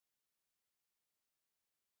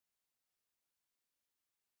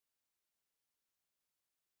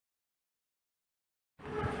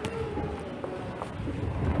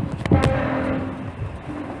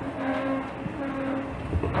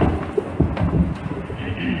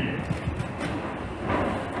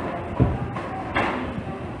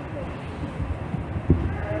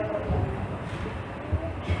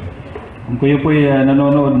kayo po'y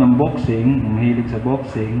nanonood ng boxing, mahilig sa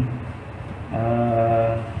boxing,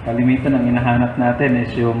 kalimitan ang hinahanap natin is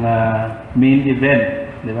yung main event,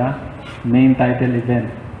 di ba? Main title event.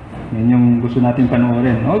 Yan yung gusto natin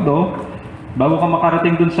panoorin. Although, bago ka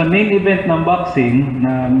makarating dun sa main event ng boxing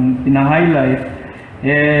na pina-highlight,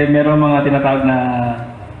 meron mga tinatawag na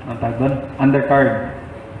undercard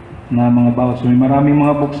na mga bouts. So, may maraming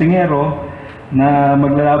mga boksingero na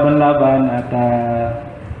maglalaban-laban at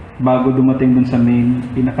bago dumating dun sa main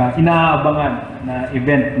inaabangan na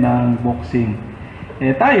event ng boxing.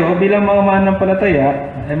 Tayo bilang mga mananampalataya,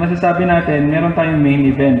 masasabi natin meron tayong main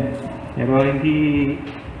event. Pero hindi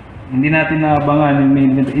natin naabangan yung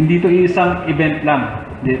main event. Hindi ito isang event lang.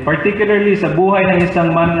 Particularly sa buhay ng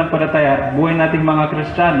isang mananampalataya, buhay nating mga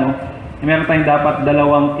Kristiyano, meron tayong dapat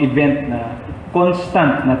dalawang event na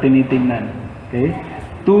constant na tinitingnan. Okay?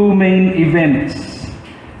 Two main events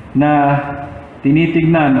na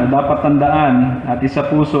tinitingnan o dapat tandaan at isa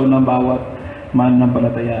puso ng bawat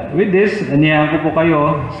mananampalataya. With this, aniyahan ko po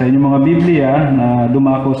kayo sa inyong mga Biblia na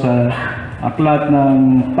dumako sa aklat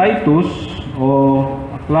ng Titus o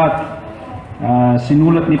aklat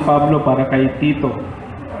sinulat ni Pablo para kay Tito.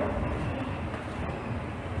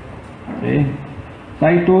 Okay.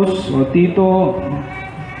 Titus o Tito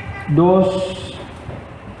 2.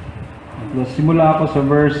 Simula ako sa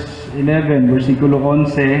verse 11, versikulo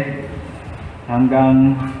 11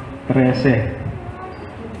 hanggang 13.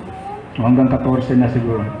 O hanggang 14 na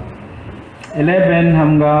siguro. 11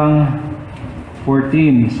 hanggang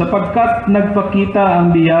 14. Sapagkat nagpakita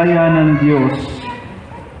ang biyaya ng Diyos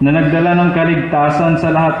na nagdala ng kaligtasan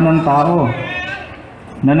sa lahat ng tao,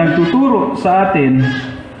 na nagtuturo sa atin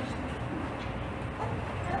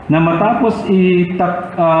na matapos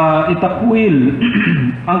itakwil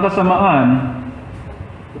ang kasamaan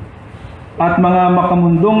at mga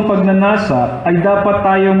makamundong pagnanasa, ay dapat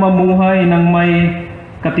tayong mamuhay ng may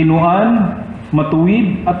katinuan,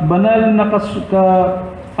 matuwid at banal na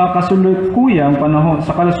kasalukuyang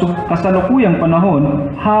panahon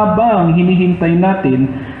habang hinihintay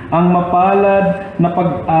natin ang mapalad na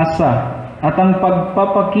pag-asa at ang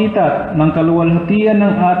pagpapakita ng kaluwalhatian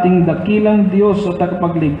ng ating dakilang Diyos at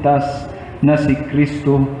tagapagligtas na si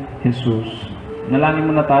Kristo Jesus. Nalangin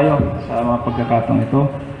muna tayo sa mga pagkakataong ito.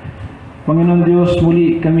 Panginoon Diyos,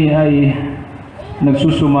 muli kami ay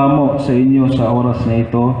nagsusumamo sa inyo sa oras na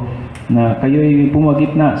ito na kayo'y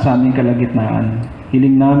pumagitna sa aming kalagitnaan.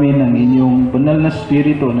 Hiling namin ang inyong banal na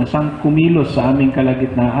spirito na siyang kumilos sa aming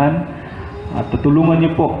kalagitnaan at tutulungan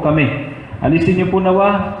niyo po kami. Alisin niyo po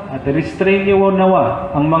nawa at restrain niyo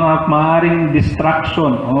nawa ang mga maaaring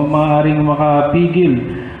distraction o maaaring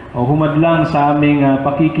makapigil o humadlang sa aming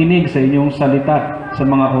pakikinig sa inyong salita sa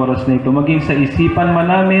mga oras na ito. Maging sa isipan man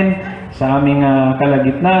namin, sa aming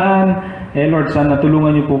kalagitnaan, Lord, sana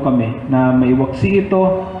tulungan niyo po kami na maiwaksi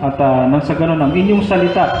ito at nang sa ganon ang inyong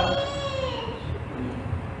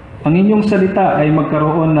salita ay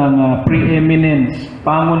magkaroon ng preeminence,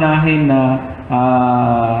 pangunahin na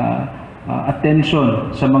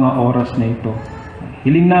attention sa mga oras na ito.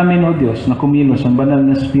 Hiling namin, O Diyos, na kumilos ang banal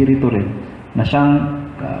na spirito rin, na siyang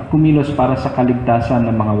kumilos para sa kaligtasan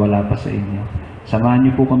ng mga wala pa sa inyo. Samahan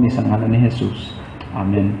niyo po kami sa ngalan ni Jesus.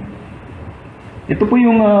 Amen. Ito po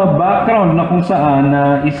yung background na kung saan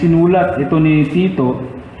isinulat ito ni Tito,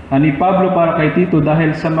 ni Pablo para kay Tito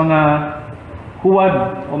dahil sa mga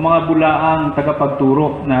huwad o mga bulaang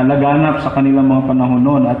tagapagturo na laganap sa kanilang mga panahon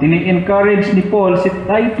noon. At ini-encourage ni Paul si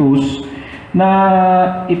Titus na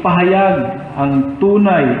ipahayag ang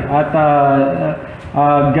tunay at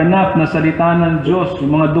ganap na salita ng Diyos,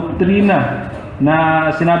 yung mga doktrina na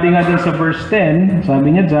sinabi nga din sa verse 10,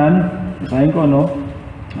 sabi niya dyan, basahin ko, no?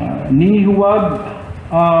 Ni huwag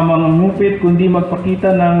mangungupit kundi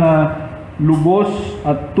magpakita ng lubos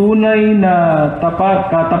at tunay na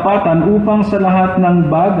katapatan upang sa lahat ng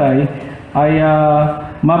bagay ay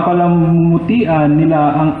mapalamutian nila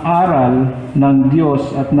ang aral ng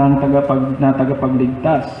Diyos at ng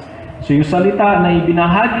tagapagligtas. So yung salita na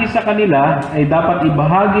ibinahagi sa kanila ay dapat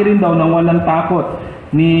ibahagi rin daw ng walang takot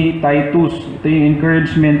ni Titus. Ito yung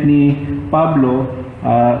encouragement ni Pablo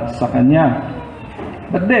sa kanya.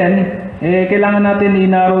 But then, kailangan natin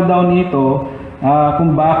i-narrow down ito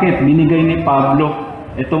kung bakit binigay ni Pablo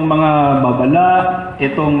itong mga babala,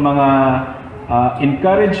 itong mga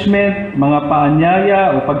encouragement, mga paanyaya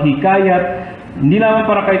o paghikayat, hindi naman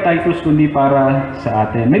para kay Titus kundi para sa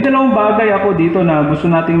atin. May dalawang bagay ako dito na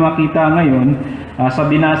gusto nating makita ngayon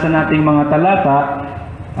sa binasa nating mga talata.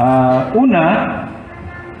 Una,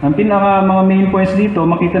 ang mga main points dito,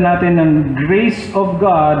 makita natin ng grace of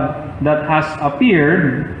God that has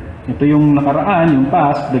appeared. Ito yung nakaraan, yung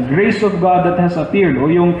past, the grace of God that has appeared, o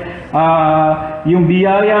yung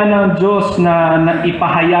biyaya ng Diyos na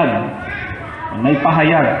naipahayag.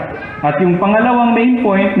 At yung pangalawang main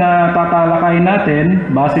point na tatalakayin natin,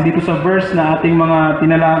 base dito sa verse na ating mga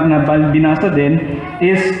binasa din,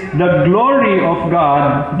 is the glory of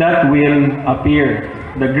God that will appear.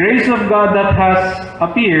 The grace of God that has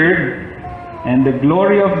appeared, and the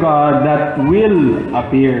glory of God that will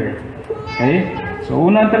appear. Okay? So,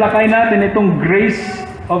 unang talakay natin itong grace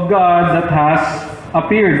of God that has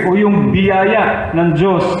appeared, o yung biyaya ng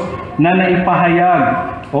Diyos na naipahayag,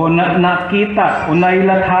 o nakita, o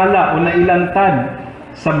nailathala, o nailantad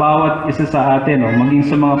sa bawat isa sa atin, o maging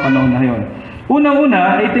sa mga panahon na yun.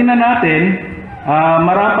 Unang-una, ay tingnan natin,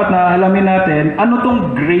 marapat na alamin natin, ano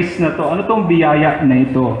tong grace na to, ano tong biyaya na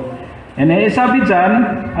ito. And sabi dyan,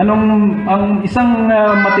 ang isang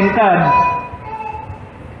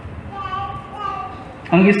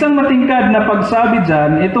matingkad na pagsabi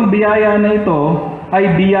dyan, itong biyaya na ito ay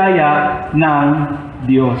biyaya ng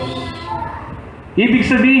Diyos. Ibig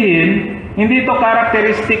sabihin, hindi ito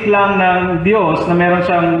karakteristik lang ng Diyos na meron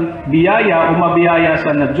siyang biyaya o mabiyaya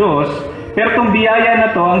siya na Diyos, pero itong biyaya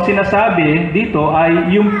na to, ang sinasabi dito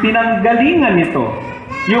ay yung pinanggalingan nito.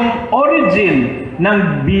 Yung origin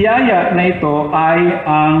ng biyaya na ito ay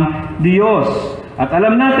ang Diyos. At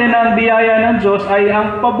alam natin na ang biyaya ng Diyos ay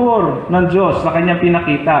ang pabor ng Diyos na kanyang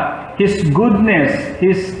pinakita. His goodness,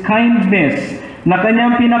 His kindness na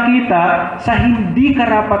kanyang pinakita sa hindi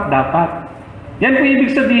karapat-dapat. Yan po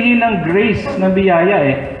ibig sabihin ng grace ng biyaya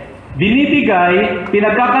Binibigay,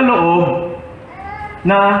 pinagkakaloob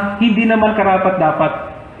na hindi naman karapat-dapat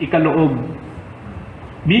ikaloob.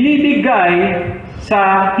 Binibigay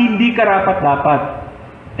sa hindi karapat-dapat.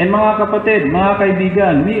 And mga kapatid, mga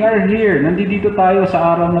kaibigan, we are here. Nandito tayo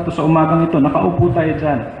sa araw na to, sa umagang ito. Nakaupo tayo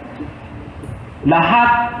dyan. Lahat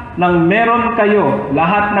ng meron kayo,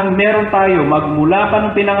 lahat ng meron tayo, magmula pa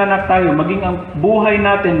ng pinanganak tayo, maging ang buhay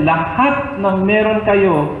natin, lahat ng meron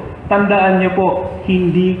kayo, tandaan niyo po,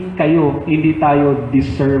 hindi tayo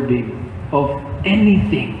deserving of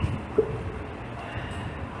anything.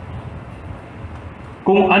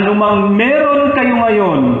 Kung anumang meron kayo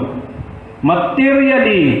ngayon,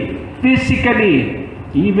 materially, physically,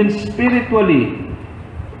 even spiritually,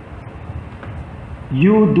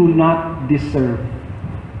 you do not deserve.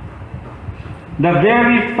 The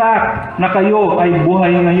very fact na kayo ay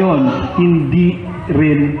buhay ngayon, hindi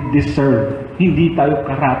rin deserve. Hindi tayo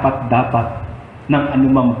karapat-dapat ng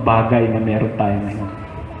anumang bagay na meron tayo ngayon.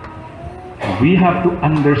 We have to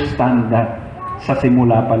understand that sa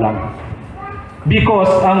simula pa lang. Because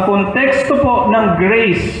ang konteksto po ng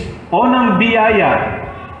grace o ng biyaya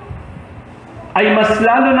ay mas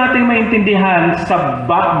lalo nating maintindihan sa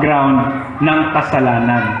background ng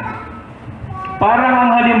kasalanan. Parang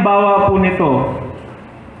ang halimbawa po nito,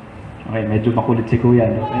 okay, medyo makulit si Kuya.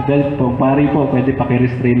 Pari po, pwede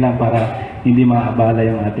pakirestrain lang para hindi maabala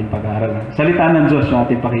yung ating pag-aaral. Salita ng Diyos yung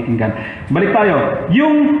ating pakikinggan. Balik tayo.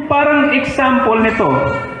 Yung parang example nito,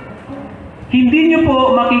 hindi nyo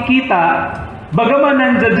po makikita, bagaman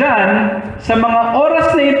nandiyan dyan, sa mga oras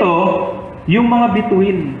na ito, yung mga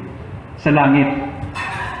bituin sa langit.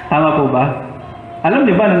 Tama po ba? Alam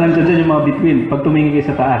niyo ba na nandiyan dyan yung mga bituin pag tumingin kayo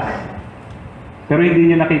sa taas? Pero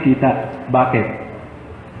hindi nyo nakikita. Bakit?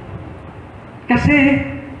 Kasi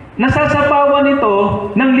nasasapawan ito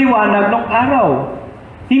ng liwanag ng araw.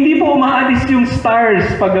 Hindi po umaalis yung stars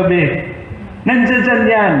paggabi. Nandiyan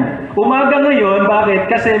yan. Umaga ngayon,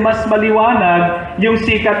 bakit? Kasi mas maliwanag yung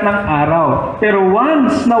sikat ng araw. Pero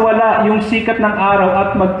once nawala yung sikat ng araw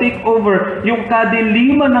at mag-take over yung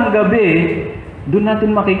kadiliman ng gabi, doon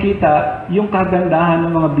natin makikita yung kagandahan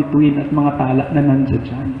ng mga bituin at mga tala na nandiyan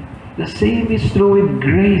dyan. The same is true with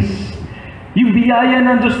grace. Yung biyaya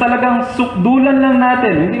ng Diyos talagang sukdulan lang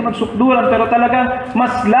natin. Hindi magsukdulan, pero talagang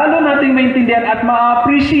mas lalo nating maintindihan at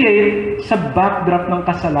ma-appreciate sa backdrop ng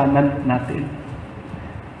kasalanan natin.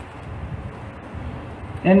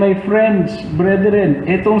 And my friends, brethren,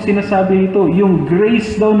 itong sinasabi ito, yung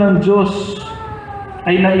grace daw ng Diyos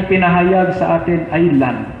ay naipinahayag sa atin ay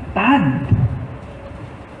lantad.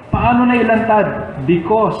 Paano na ilantad?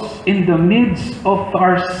 Because in the midst of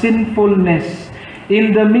our sinfulness,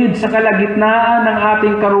 in the midst sa kalagitnaan ng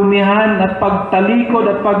ating karumihan at pagtalikod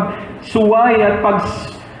at pagsuway at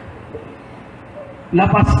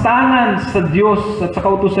paglapastangan sa Diyos at sa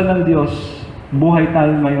kautusan ng Diyos, buhay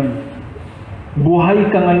tayo ngayon. Buhay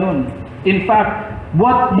ka ngayon. In fact,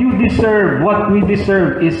 what you deserve, what we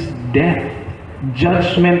deserve is death.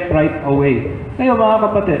 Judgment right away. Kaya mga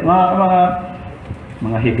kapatid,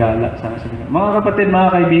 mga higala, sana sabihin. Mga kapatid, mga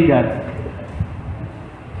kaibigan,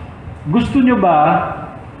 gusto nyo ba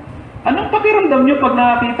Anong pakiramdam nyo pag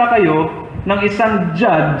nakakita kayo ng isang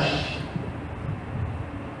judge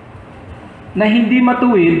na hindi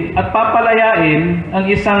matuwid at papalayain ang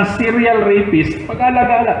isang serial rapist?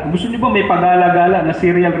 Pag-alagala. Gusto niyo ba may pag-alagala na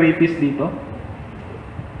serial rapist dito?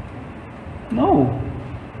 No.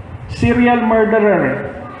 Serial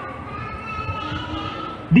murderer.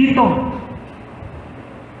 Dito.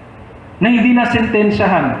 Na hindi na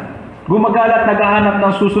sentensyahan. Gumagalat, naghahanap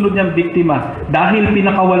ng susunod niyang biktima dahil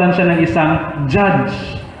pinakawalan siya ng isang judge.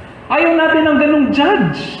 Ayaw natin ng ganung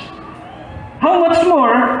judge. How much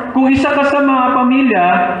more kung isa ka sa mga pamilya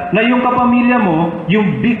na yung kapamilya mo,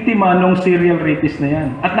 yung biktima ng serial rapist na yan.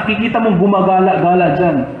 At nakikita mong gumagala-gala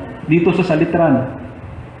dyan, dito sa salitran.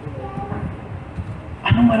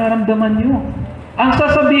 Anong mararamdaman nyo? Ang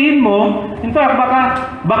sasabihin mo, in fact,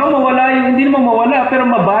 baka mawala yung, hindi naman mawala, pero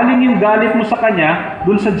mabaling yung galit mo sa kanya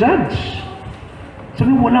dun sa judge.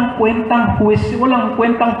 Sabi mo, walang kwentang huwes, walang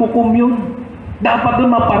kwentang hukom yun. Dapat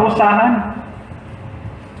dun maparusahan.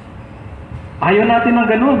 Ayaw natin ng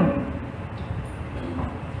ganun.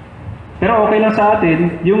 Pero okay lang sa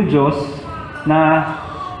atin, yung Diyos, na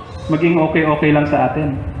maging okay lang sa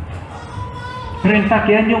atin. Pero in fact,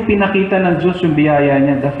 yan yung pinakita ng Diyos, yung biyaya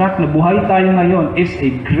niya. The fact na buhay tayo ngayon is a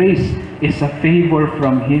grace, is a favor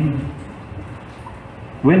from Him.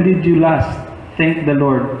 When did you last thank the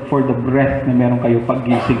Lord for the breath na meron kayo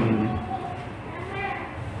paggising ninyo?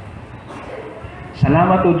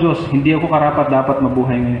 Salamat o Diyos, hindi ako karapat-dapat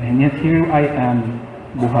mabuhay ngayon. And yet here I am,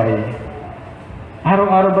 buhay.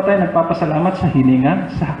 Araw-araw ba tayo nagpapasalamat sa hininga?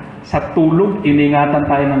 Sa tulog, iningatan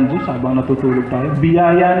tayo ng Diyos habang natutulog tayo.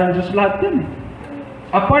 Biyaya ng Diyos lahat yan.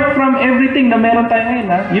 Apart from everything na meron tayo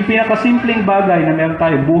ngayon, yung pinakasimpleng bagay na meron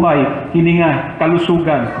tayo, buhay, hininga,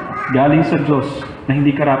 kalusugan, galing sa Diyos na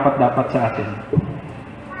hindi karapat-dapat sa atin.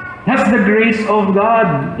 That's the grace of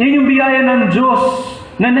God. Yan yung biyaya ng Diyos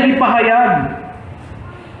na naipahayag.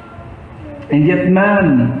 And yet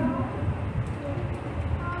man,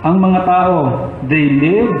 ang mga tao, they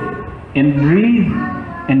live and breathe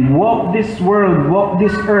and walk this world, walk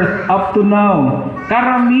this earth up to now.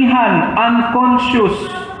 Karamihan unconscious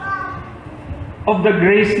of the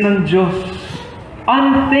grace ng Diyos.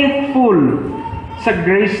 Unthankful sa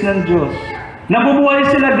grace ng Diyos. Nabubuhay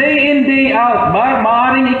sila day in, day out.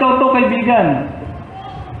 Maaring ikaw to, kaibigan.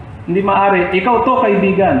 Hindi maaari. Ikaw to,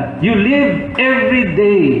 kaibigan. You live every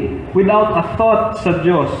day without a thought sa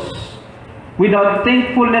Diyos. Without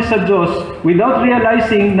thankfulness sa Diyos. Without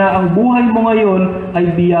realizing na ang buhay mo ngayon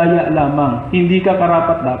ay biyaya lamang. Hindi ka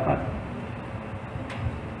karapat-dapat.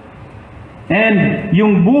 And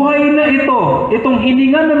yung buhay na ito, itong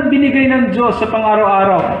hininga ng binigay ng Diyos sa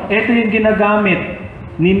pang-araw-araw, ito yung ginagamit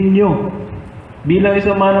ninyo bilang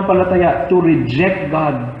isang mananampalataya to reject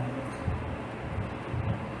God.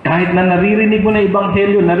 Kahit na naririnig mo na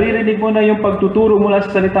ebanghelyo, naririnig mo na yung pagtuturo mula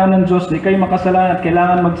sa salita ng Diyos, di kayo makasalanan at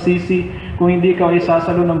kailangan magsisi kung hindi ka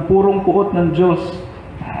isasalo ng purong puot ng Diyos.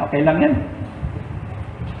 Okay lang yan.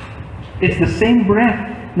 It's the same breath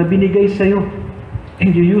na binigay sa'yo.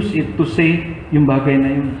 And you use it to say yung bagay na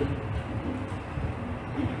yun.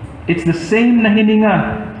 It's the same na hininga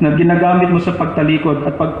na ginagamit mo sa pagtalikod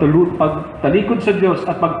at pagtalikod sa Diyos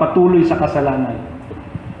at pagpatuloy sa kasalanan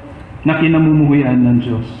na kinamumuhian ng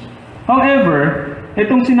Diyos. However,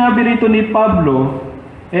 itong sinabi rito ni Pablo,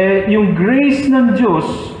 yung grace ng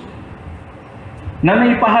Diyos na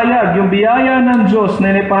naipahayag, yung biyaya ng Diyos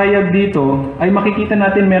na naipahayag dito, ay makikita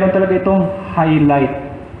natin meron talaga itong highlight.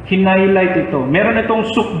 Hinighlight ito. Meron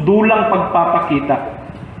itong sukdulang pagpapakita.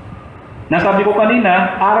 Nasabi ko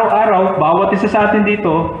kanina, araw-araw, bawat isa sa atin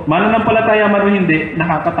dito, mananampalataya man o hindi,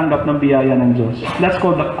 nakakatanggap ng biyaya ng Diyos. That's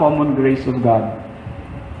called the common grace of God.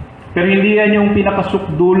 Pero hindi yan yung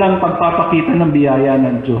pinakasukdulang pagpapakita ng biyaya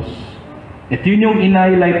ng Diyos. At yun yung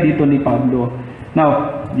in-highlight dito ni Pablo.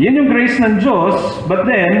 Now, yun yung grace ng Diyos, but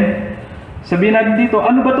then, sabihin natin dito,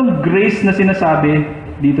 ano ba itong grace na sinasabi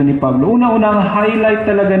dito ni Pablo? Una-una, ang highlight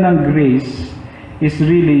talaga ng grace is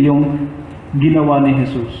really yung ginawa ni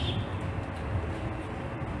Jesus.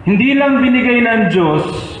 Hindi lang binigay ng Diyos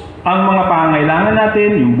ang mga pangailangan natin,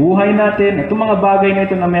 yung buhay natin, itong mga bagay na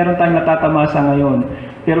ito na meron tayong natatamasa ngayon,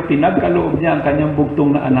 pero pinagkaloob niya ang kanyang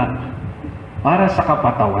bugtong na anak para sa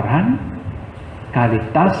kapatawaran,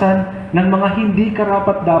 kaligtasan ng mga hindi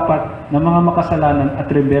karapat-dapat na mga makasalanan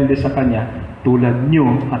at rebelde sa Kanya tulad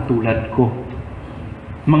nyo at tulad ko.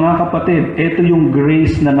 Mga kapatid, ito yung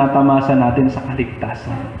grace na natamasa natin sa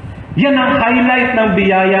kaligtasan. Yan ang highlight ng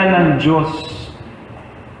biyaya ng Diyos.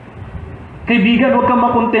 Kaibigan, huwag kang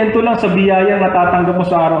makontento lang sa biyaya na natatanggap mo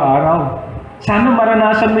sa araw-araw. Sana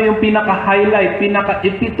maranasan mo yung pinaka-highlight,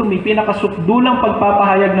 pinaka-epitome, pinaka-sukdulang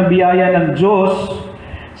pagpapahayag ng biyaya ng Diyos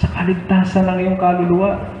sa kaligtasan ng iyong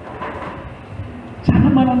kaluluwa.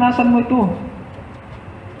 Sana maranasan mo ito.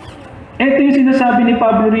 Ito yung sinasabi ni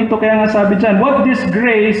Pablo rito, kaya nga sabi dyan, what this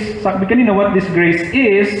grace, sabi kanina what this grace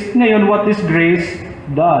is, ngayon what this grace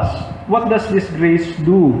does. What does this grace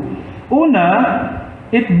do? Una,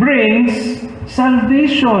 it brings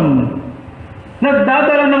salvation.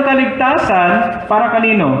 Nagdadala ng kaligtasan para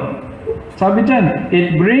kanino? Sabi dyan,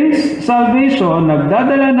 it brings salvation,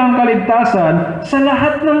 nagdadala ng kaligtasan sa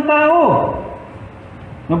lahat ng tao.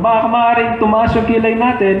 Na baka maaaring tumaas yung kilay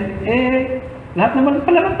natin, lahat naman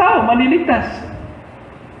pala ng tao maliligtas.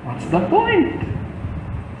 What's the point?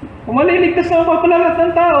 Kung maliligtas naman pala lahat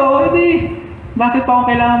ng tao, bakit pa ako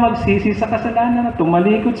kailangan magsisi sa kasalanan at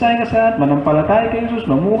tumalikod sa kasalanan, manampalataya kay Jesus,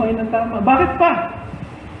 mamuhay ng tama? Bakit pa?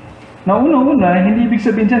 Una, hindi ibig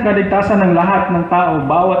sabihin dyan kaligtasan ng lahat ng tao,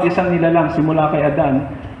 bawat isang nilalang simula kay Adan.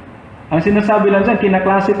 Ang sinasabi lang dyan,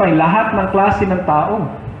 kinaklasify lahat ng klase ng tao.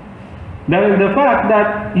 Dahil the fact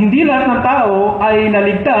that hindi lahat ng tao ay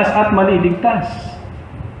naligtas at maliligtas.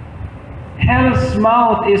 Hell's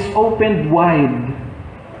mouth is opened wide.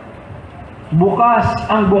 Bukas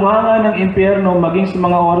ang bunganga ng impyerno maging sa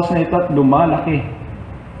mga oras na ito at lumalaki.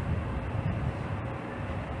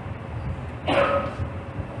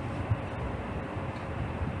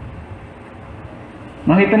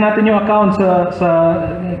 Nakita natin yung account sa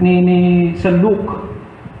Luke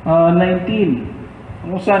 19.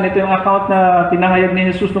 Kung saan ito yung account na pinahayag ni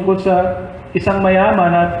Jesus tungkol sa isang mayaman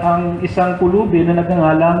at ang isang pulubi na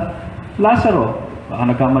nagngangalang Lazaro. Baka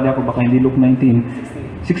nagkamali ako, baka hindi Luke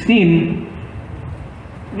 19.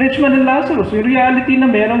 Rich man and Lazarus. Yung reality na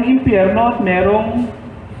merong impyerno at merong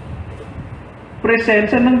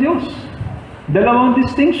presensya ng Diyos. Dalawang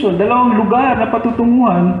distinction, dalawang lugar na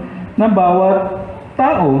patutunguhan ng bawat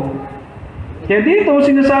tao. Kaya dito,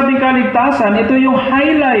 sinasabing kaligtasan, ito yung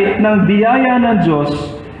highlight ng biyaya ng Diyos.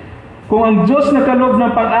 Kung ang Diyos nagkaloob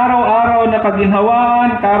ng pang-araw-araw na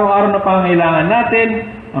kaginhawaan, karaw-araw na pangangailangan natin,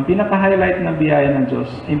 ang pinaka-highlight ng biyaya ng Diyos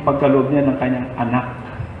ay yung pagkaloob niya ng kanyang anak.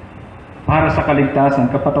 Para sa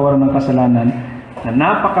kaligtasan, kapatawaran ng kasalanan, na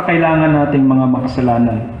napakakailangan nating mga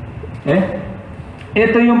makasalanan.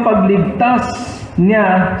 Ito yung pagligtas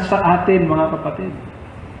niya sa atin, mga kapatid.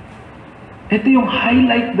 Ito yung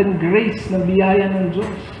highlight ng grace, ng biyaya ng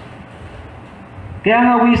Diyos. Kaya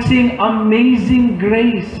nga we sing amazing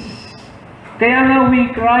grace. Kaya nga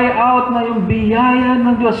we cry out na yung biyaya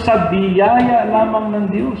ng Diyos, sa biyaya lamang ng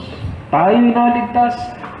Diyos. Tayo yung naligtas,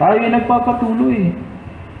 tayo yung nagpapatuloy.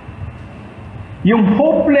 Yung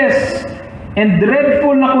hopeless and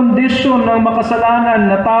dreadful na condition ng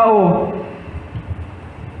makasalanan na tao,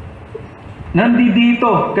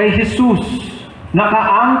 nandito kay Jesus.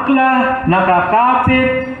 Nakaangkla,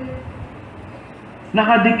 nakakapit,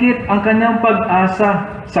 nakadikit ang kanyang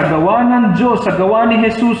pag-asa sa gawa ng Diyos, sa gawa ni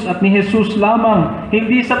Jesus at ni Jesus lamang.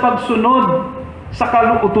 Hindi sa pagsunod sa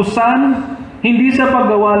kaluutusan, hindi sa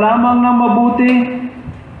paggawa lamang ng mabuti.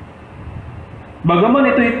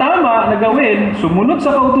 Bagaman ito'y tama na gawin, sumunod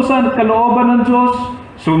sa kautusan at kalooban ng Diyos,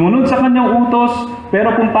 sumunod sa kanyang utos,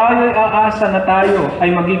 pero kung tayo ay aasa na tayo ay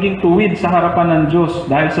magiging tuwid sa harapan ng Diyos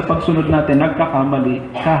dahil sa pagsunod natin, nagkakamali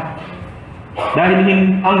ka. Dahil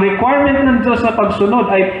ang requirement ng Diyos na pagsunod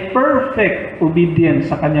ay perfect obedience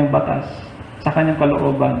sa kanyang batas, sa kanyang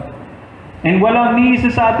kalooban. And walang ni isa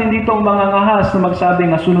sa atin dito ang mga ngahas na magsabi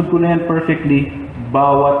na sunod ko na yan perfectly,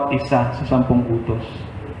 bawat isa sa 10 utos.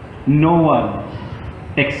 No one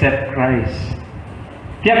except Christ.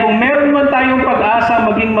 Kaya kung meron man tayong pag-asa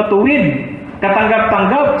maging matuwid,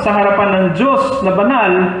 katanggap-tanggap sa harapan ng Diyos na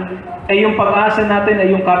banal, ay yung pag-asa natin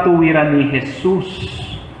ay yung katuwiran ni Jesus.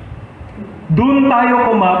 Doon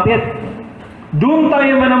tayo kumapit. Doon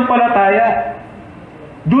tayo manampalataya.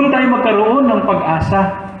 Doon tayo magkaroon ng pag-asa.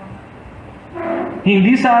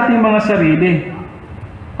 Hindi sa ating mga sarili.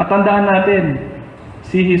 At tandaan natin,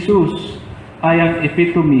 si Jesus ay ang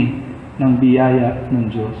epitome ng biyaya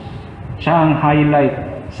ng Diyos. Siya ang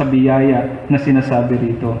highlight sa biyaya na sinasabi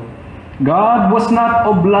rito. God was not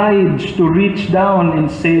obliged to reach down and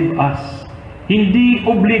save us. Hindi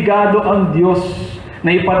obligado ang Diyos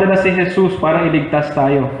na ipadala si Jesus para iligtas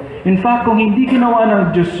tayo. In fact, kung hindi ginawa ng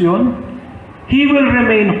Diyos yun, He will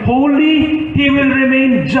remain holy, He will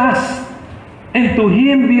remain just, and to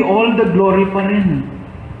Him be all the glory pa rin.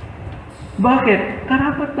 Bakit?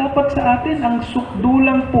 Karapat dapat sa atin ang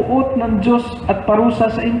sukdulang puot ng Diyos at parusa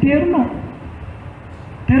sa impyerno.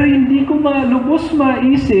 Pero hindi ko malubos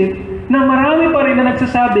maisip na marami pa rin na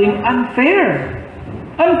nagsasabing unfair.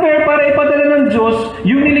 Unfair para ipadala ng Diyos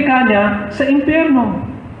yung nilikha niya sa impyerno.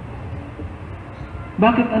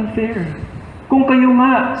 Bakit unfair? Kung kayo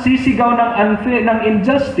nga sisigaw ng unfair, ng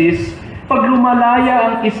injustice, Pag lumalaya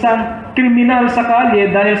ang isang kriminal sa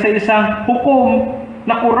kalye dahil sa isang hukom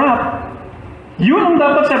na kurap, yun ang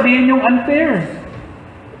dapat sabihin yung unfair.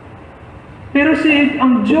 Pero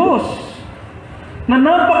ang Diyos, na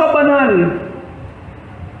napakabanal,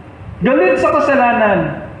 galit sa kasalanan,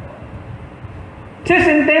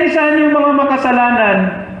 sisentensahan yung mga makasalanan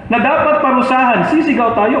na dapat parusahan,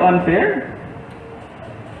 sisigaw tayo, unfair?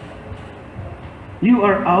 You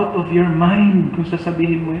are out of your mind kung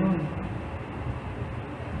sasabihin mo yun.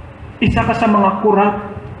 Isa ka sa mga kurap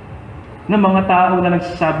na mga tao na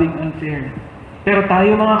nagsasabing unfair. Pero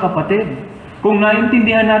tayo mga kapatid, kung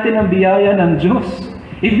naintindihan natin ang biyaya ng Diyos,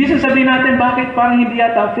 hindi sasabihin natin bakit parang hindi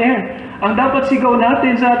yata fair. Ang dapat sigaw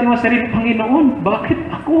natin sa ating mga sarili, Panginoon, bakit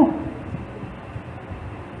ako?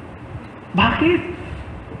 Bakit?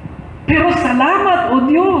 Pero salamat, O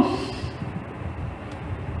Diyos!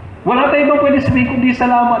 Wala tayo bang pwede sabihin kundi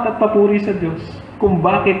salamat at papuri sa Diyos kung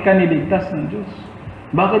bakit ka niligtas ng Diyos?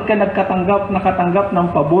 Bakit ka nakatanggap ng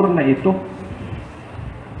pabor na ito?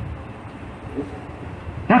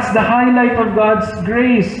 That's the highlight of God's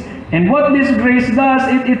grace. And what this grace does,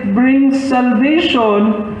 it brings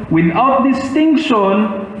salvation without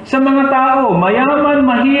distinction sa mga tao. Mayaman,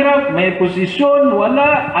 mahirap, may posisyon,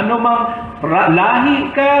 wala, anumang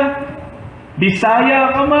lahi ka,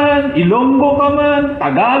 Bisaya ka man, Ilonggo ka man,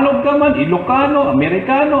 Tagalog ka man, Ilocano,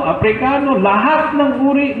 Amerikano, Afrikano, lahat ng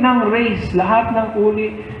uri ng race, lahat ng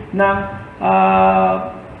uri ng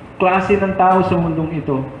klase ng tao sa mundong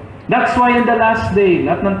ito. That's why in the last day,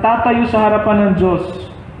 lahat ng tatayo sa harapan ng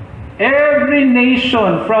Diyos, every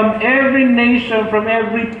nation, from every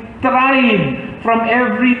tribe, from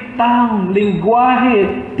every tongue,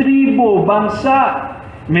 lingwahe, tribo, bansa,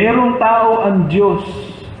 mayroong tao ang Diyos.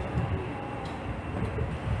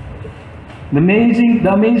 The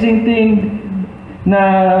amazing thing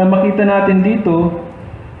na makita natin dito,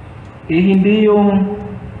 hindi yung,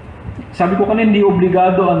 sabi ko kanina, hindi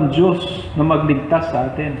obligado ang Diyos na magligtas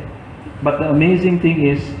sa atin. But the amazing thing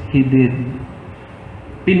is, He did.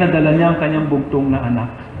 Pinadala niya ang kanyang bugtong na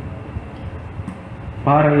anak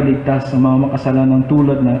para iligtas sa mga makasalanang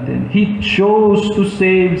tulad natin. He chose to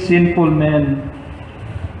save sinful men.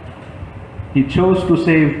 He chose to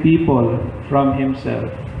save people from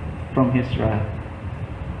Himself, from His wrath.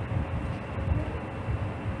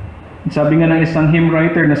 Sabi nga ng isang hymn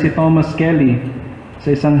writer na si Thomas Kelly,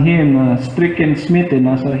 sa isang hymn, Stricken Smitten,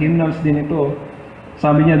 nasa hymnals din ito,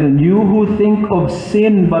 sabi niya dun, "You who think of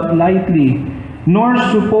sin but lightly, nor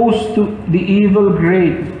suppose to the evil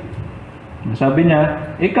great." Sabi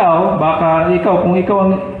niya, kung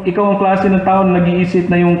ikaw ang klase ng tao na nag-iisip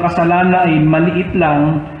na yung kasalanan ay maliit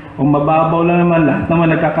lang, o mababaw lang naman, lahat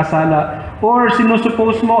naman nagkakasala, or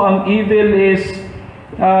sinusuppose mo ang evil is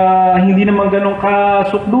hindi naman ganun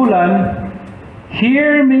kasukdulan,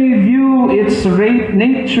 here may view its right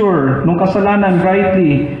nature nung kasalanan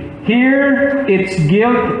rightly. Here its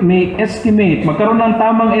guilt may estimate. Magkaroon ng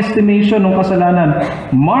tamang estimation ng kasalanan.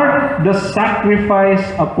 Mark the sacrifice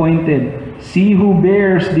appointed. See who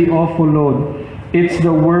bears the awful load. It's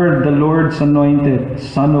the Word, the Lord's anointed,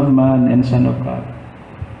 Son of Man and Son of God.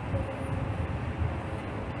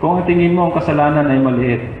 Kung ang tingin mo ang kasalanan ay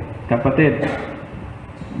maliit, kapatid,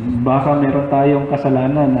 baka meron tayong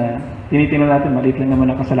kasalanan na tinitingnan natin, maliit lang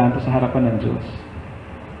naman ang kasalanan sa harapan ng Diyos.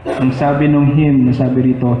 Ang sabi ng hymn, sabi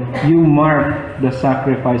rito, you mark the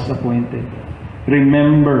sacrifice appointed.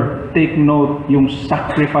 Remember, take note yung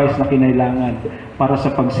sacrifice na kinailangan para sa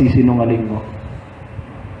pagsisinungaling mo.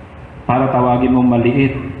 Para tawagin mo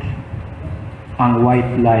maliit ang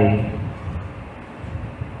white lie.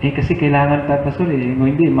 Kasi kailangan Pastor kung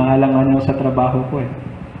hindi, mahalangan mo sa trabaho ko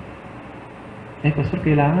Pastor,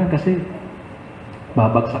 kailangan kasi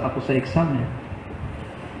babagsak ako sa exam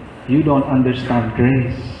You don't understand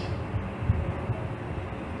grace.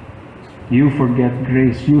 You forget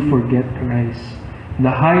grace. You forget Christ.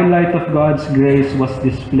 The highlight of God's grace was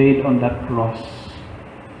displayed on that cross.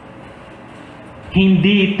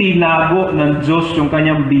 Hindi tinago ng Diyos yung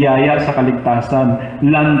kanyang biyaya sa kaligtasan.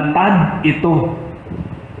 Lantad ito.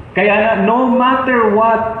 Kaya no matter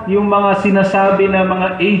what yung mga sinasabi ng mga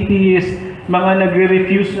atheist, mga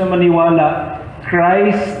nagre-refuse na maniwala,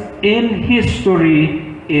 Christ in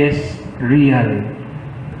history is real.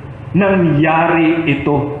 Nangyari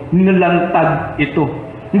ito. Nilantad ito.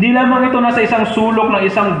 Hindi lamang ito nasa isang sulok ng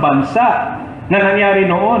isang bansa na nangyari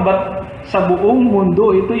noon, but sa buong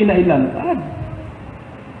mundo ito inailantad.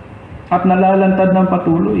 At nalalantad ng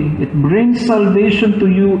patuloy. It brings salvation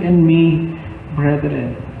to you and me,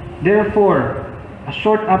 brethren. Therefore, a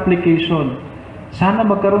short application. Sana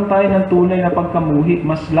magkaroon tayo ng tunay na pagkamuhi,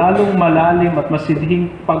 mas lalong malalim at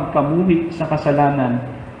masidhing pagkamuhi sa kasalanan.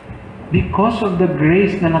 Because of the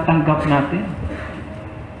grace na natanggap natin.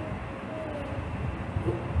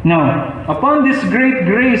 Now, upon this great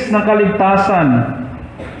grace na kaligtasan,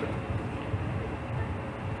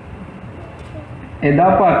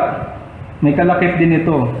 dapat may kalakip din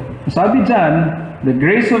ito. Sabi dyan, the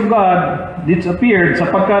grace of God disappeared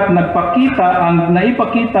sapagkat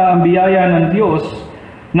naipakita ang biyaya ng Diyos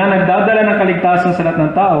na nagdadala ng kaligtasan sa lahat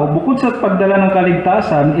ng tao. Bukod sa pagdala ng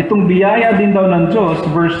kaligtasan, itong biyaya din daw ng Diyos,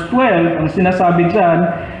 verse 12, ang sinasabi dyan,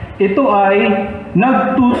 ito ay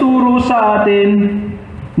nagtuturo sa atin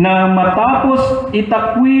na matapos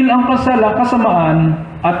itakwil ang kasamaan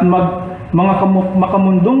at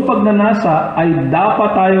makamundong pagnanasa ay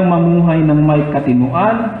dapat tayong mamuhay ng may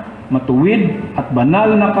katinuan, matuwid at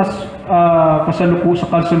banal na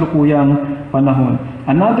kasalukuyang panahon.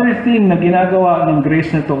 Another thing na ginagawa ng grace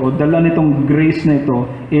na ito o dala nitong grace na ito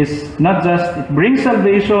is not just it brings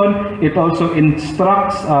salvation, it also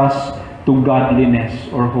instructs us to godliness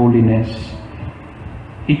or holiness.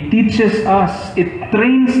 It teaches us, it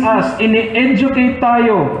trains us, ini-educate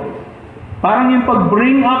tayo. Parang yung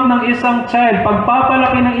pag-bring up ng isang child,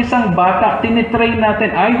 pagpapalaki ng isang bata, tinitrain natin.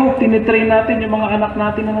 I hope tinitrain natin yung mga anak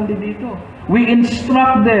natin na nandito. We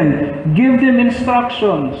instruct them, give them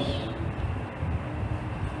instructions.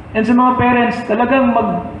 And sa mga parents, talagang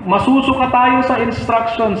masusuka tayo sa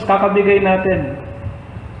instructions, kakabigay natin.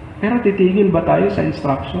 Pero titigil ba tayo sa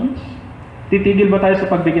instructions? Titigil ba tayo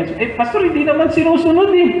sa pagbigay? Pastor, hindi naman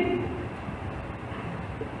sinusunod eh.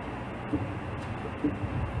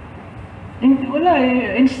 Wala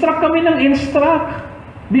eh. Instruct kami ng instruct.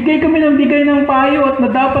 Bigay kami ng bigay ng payo at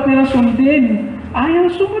na dapat nilang sundin.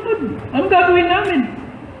 Ayaw sumunod. Anong gagawin namin?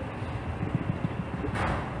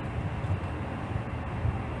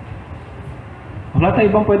 Wala tayo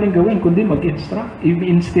ibang pwedeng gawin kundi mag-instruct.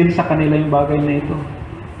 I-instill sa kanila yung bagay na ito.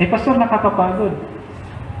 Pastor, nakakapagod.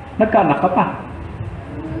 Nagkaanak ka pa.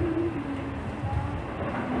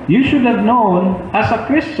 You should have known as a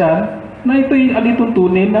Christian na ito'y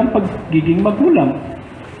alituntunin ng pagiging magulang.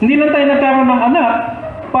 Hindi lang tayo nagkaroon ng anak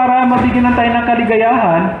para mabigyan tayo ng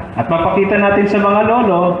kaligayahan at mapakita natin sa mga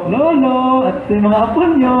lolo, at yung mga apo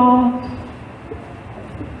nyo.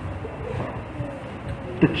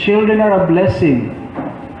 The children are a blessing,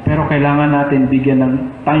 pero kailangan natin bigyan ng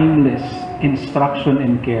timeless instruction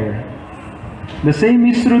and care. The same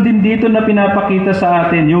is true din dito na pinapakita sa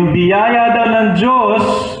atin. Yung biyaya daw ng Diyos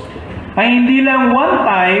ay hindi lang one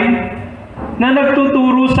time na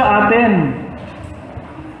nagtuturo sa atin.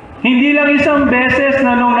 Hindi lang isang beses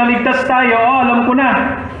na nung naligtas tayo, alam ko na.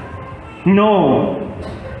 No.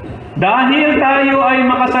 Dahil tayo ay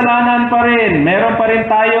makasalanan pa rin, meron pa rin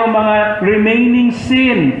tayong mga remaining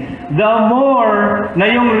sin, the more na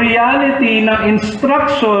yung reality ng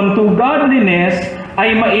instruction to godliness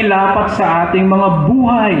ay mailapat sa ating mga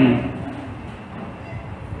buhay.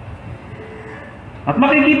 At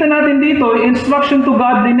makikita natin dito, instruction to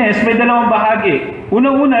godliness, may dalawang bahagi.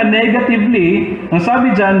 Una-una, negatively, ang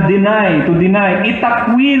sabi dyan, deny, to deny,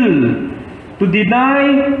 itakwil, to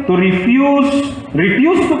deny, to refuse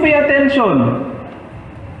to pay attention,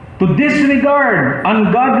 to disregard,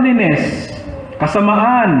 ungodliness,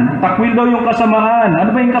 kasamaan, takwil daw yung kasamaan.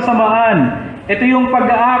 Ano ba yung kasamaan? Ito yung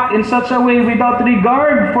pag-act in such a way without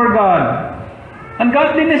regard for God.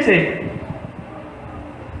 Ungodliness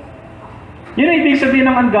Yun ang ibig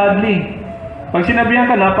sabihin ng ungodly. Pag sinabihan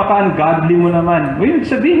ka, napaka-ungodly mo naman. Ibig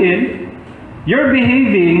sabihin, you're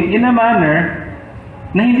behaving in a manner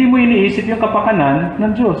na hindi mo iniisip yung kapakanan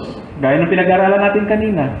ng Diyos. Gaya ng pinag-aralan natin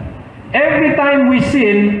kanina. Every time we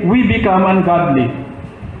sin, we become ungodly.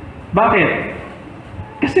 Bakit?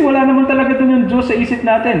 Kasi wala naman talaga doon yung Diyos sa isip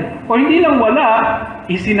natin. O hindi lang wala,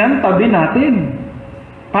 isinantabi natin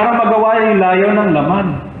para magawa yung layaw ng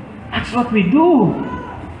laman. That's what we do.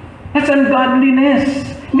 That's ungodliness.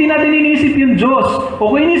 Hindi natin iniisip yung Diyos. O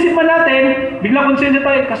kung iniisip man natin, bigla konsensya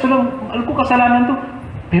tayo, kaso lang, alam ko kasalanan to.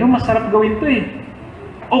 Pero masarap gawin to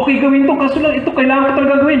Okay gawin to, kaso lang, ito kailangan ko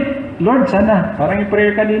talaga gawin. Lord, sana, parang yung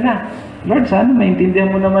prayer kanina. Lord, sana, maintindihan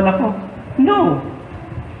mo naman ako. No.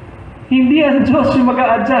 Hindi ang Diyos yung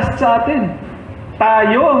mag-a-adjust sa atin.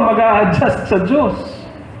 Tayo ang mag-a-adjust sa Diyos.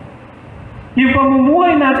 Yung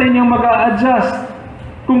pamumuhay natin yung mag-a-adjust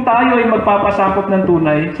kung tayo ay magpapasakop ng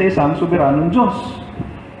tunay sa isang soberanong Diyos.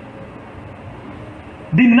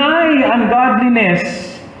 Deny ungodliness.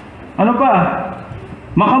 Ano pa?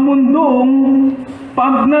 Makamundong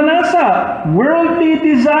pagnanasa, worldly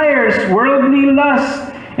desires, worldly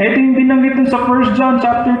lust. Ito yung binanggit sa 1 John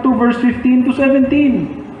chapter 2 verse 15 to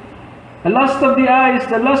 17. The lust of the eyes,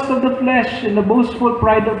 the lust of the flesh, and the boastful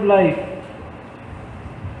pride of life.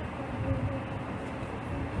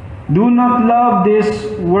 Do not love this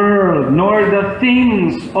world, nor the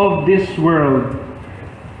things of this world.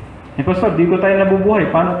 Eh, Pastor, di ko tayo nabubuhay.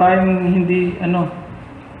 Paano tayong hindi,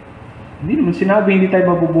 hindi naman sinabi hindi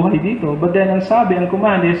tayo mabubuhay dito. But then, ang sabi, ang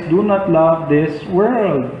command is, do not love this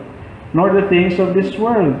world, nor the things of this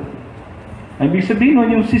world. Ibig sabihin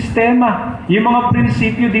nun, yung sistema, yung mga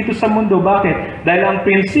prinsipyo dito sa mundo. Bakit? Dahil ang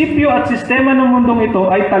prinsipyo at sistema ng mundong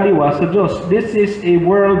ito ay taliwas sa Diyos. This is a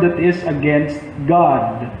world that is against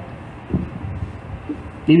God.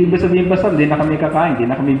 Ibig sabihin ba, hindi na kami kakain, hindi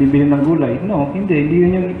na kami bibili ng gulay? No, hindi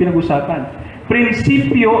yun yung pinag-usapan.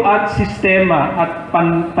 Prinsipyo at sistema at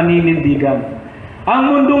paninindigan. Ang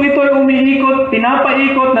mundong ito ay umiikot,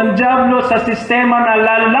 pinapaikot ng dyablo sa sistema na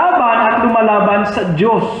lalaban at lumalaban sa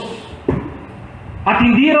Diyos. At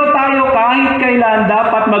hindi raw tayo kahit kailan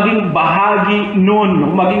dapat maging bahagi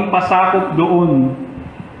nun, maging pasakop doon.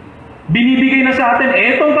 Binibigay na sa atin,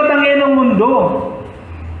 etong katangian ng mundo.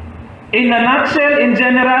 In a nutshell, in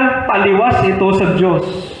general, taliwas ito sa Diyos.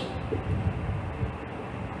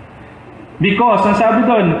 Because, ang sabi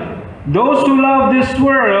doon, those who love this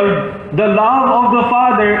world, the love of the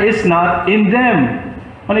Father is not in them.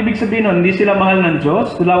 Ano ibig sabihin nun? Hindi sila mahal ng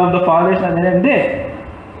Diyos? The love of the Father is not in them? Hindi.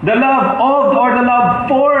 The love of or the love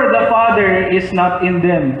for the Father is not in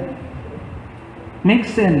them.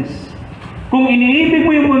 Makes sense. Kung iniibig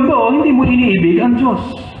mo yung mundo, hindi mo iniibig ang Diyos.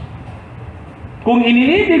 Kung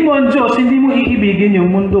iniibig mo ang Diyos, hindi mo iibigin yung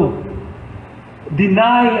mundo.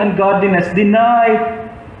 Deny ungodliness, deny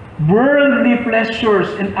worldly pleasures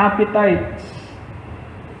and appetites.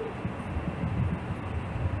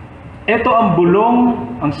 Ito ang bulong,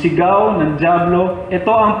 ang sigaw ng dyablo. Ito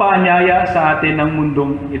ang paanyaya sa atin ng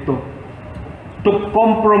mundong ito. To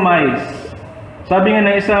compromise. Sabi nga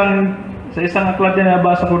sa isang aklat na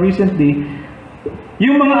nabasa ko recently,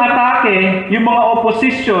 yung mga atake, yung mga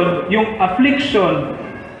opposition, yung affliction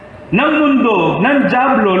ng mundo, ng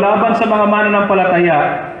dyablo laban sa mga mananampalataya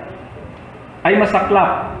ay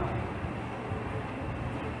masaklap.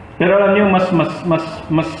 Pero alam niyo mas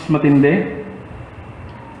matindi?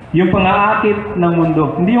 Yung pang-aakit ng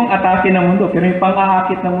mundo. Hindi yung atake ng mundo, pero yung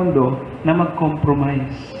pang-aakit ng mundo na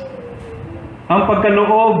mag-compromise. Ang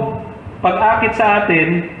pagkaloob, pag-akit sa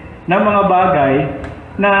atin ng mga bagay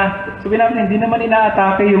na, sabihin natin, hindi naman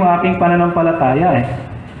inaatake yung aking pananampalataya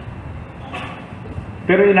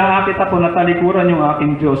Pero inaakit ako na talikuran yung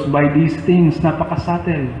aking Diyos by these things,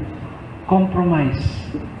 napaka-subtle. Compromise.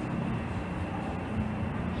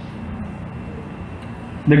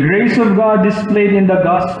 The grace of God displayed in the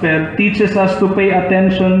gospel teaches us to pay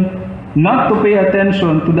attention, not to pay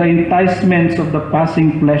attention to the enticements of the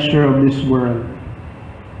passing pleasure of this world.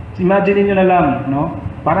 Imagine niyo na lang, no?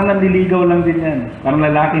 Parang nanliligaw lang din yan. Parang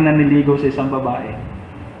lalaki nanliligaw sa isang babae.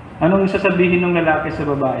 Anong sasabihin ng lalaki sa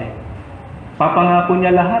babae? Papangako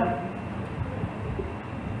niya lahat.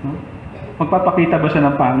 No? Magpapakita ba siya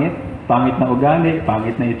ng pangit? Pangit na ugali,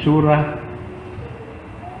 pangit na itsura?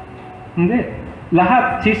 Hindi.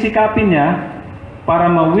 Lahat sisikapin niya para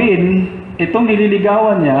ma-win itong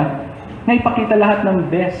nililigawan niya na ipakita lahat ng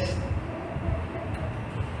best.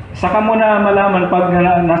 Saka mo na malaman pag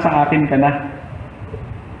nasa akin ka na.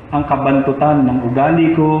 Ang kabantutan ng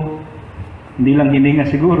ugali ko, hindi lang hininga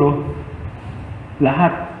siguro,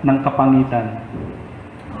 lahat ng kapangitan.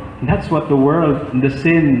 That's what the world, the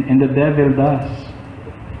sin, and the devil does.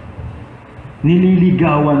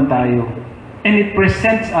 Nililigawan tayo. And it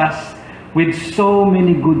presents us with so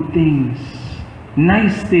many good things,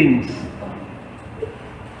 nice things.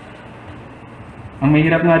 Ang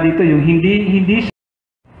mahirap nga dito, yung hindi siya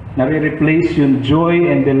nare-replace yung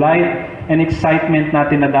joy and delight and excitement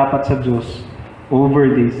natin na dapat sa Diyos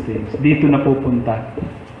over these things. Dito na pupunta.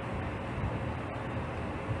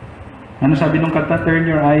 Ano sabi nung kanta? Turn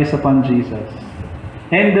your eyes upon Jesus.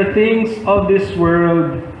 And the things of this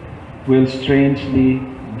world will strangely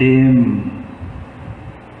dim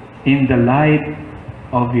in the light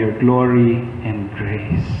of your glory and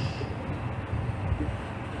grace.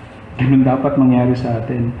 Ganun dapat mangyari sa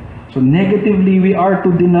atin. So negatively, we are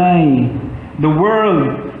to deny the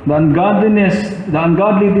world, the ungodliness, the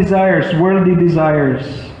ungodly desires, worldly desires.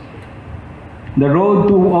 The road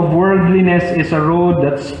of worldliness is a road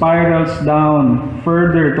that spirals down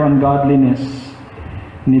further to ungodliness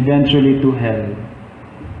and eventually to hell,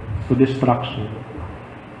 to destruction.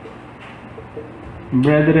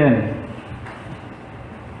 Brethren,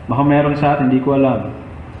 baka meron sa atin, hindi ko alam.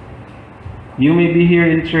 You may be here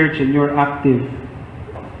in church and you're active,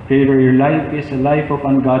 pero your life is a life of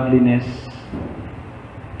ungodliness,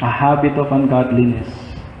 a habit of ungodliness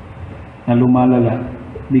na lumalala.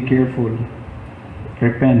 Be careful.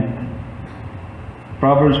 Repent.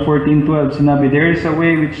 Proverbs 14:12, sinabi, there is a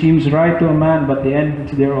way which seems right to a man, but the ends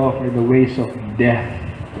thereof are the ways of death.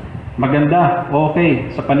 Maganda, okay,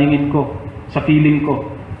 sa paningin ko, sa feeling ko.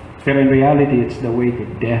 Pero in reality, it's the way to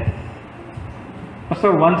death.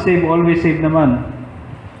 Pastor, once saved, always saved naman.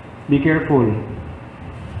 Be careful.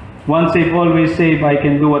 Once saved, always saved, I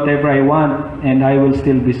can do whatever I want, and I will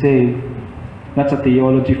still be saved. That's a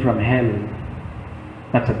theology from hell.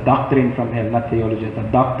 That's a doctrine from hell, not theology, it's a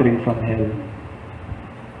doctrine from hell.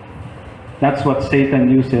 That's what Satan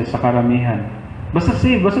uses sa karamihan. Basta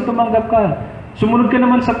save, basta tumanggap ka. Sumunod ka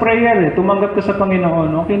naman sa prayer, tumanggap ka sa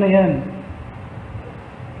Panginoon, okay na yan.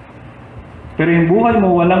 Pero yung buhay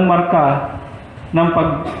mo walang marka ng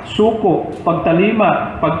pagsuko,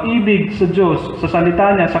 pagtalima, pag-ibig sa Diyos, sa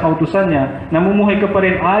salita niya, sa kautusan niya, namumuhay ka pa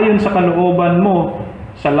rin ayon sa kalooban mo,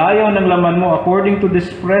 sa layaw ng laman mo, according to this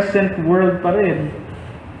present world pa rin.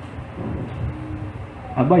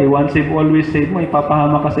 Abay, once save, always save mo,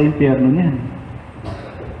 ipapahama ka sa impyerno niyan.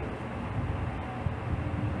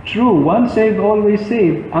 True, once saved, always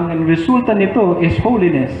saved. Ang resulta nito is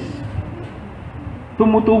holiness.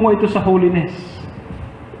 Tumutungo ito sa holiness.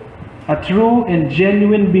 A true and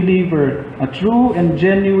genuine believer, a true and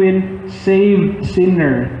genuine saved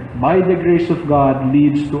sinner, by the grace of God,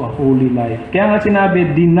 leads to a holy life. Kaya nga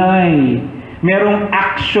sinabi, deny. Merong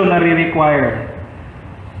action na re-require.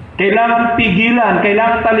 Kailangan pigilan,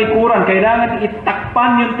 kailangan talikuran, kailangan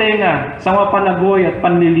itakpan yung tenga sa mga panagoy at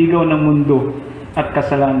panliligaw ng mundo at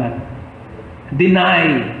kasalanan.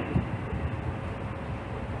 Deny.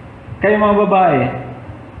 Kayo mga babae,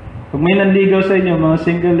 pag may nanligaw sa inyo, mga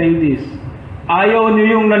single ladies, ayaw nyo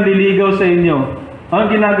yung nanliligaw sa inyo.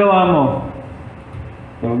 Anong ginagawa mo?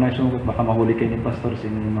 Huwag na siyang baka mahuli kayo ni pastor sa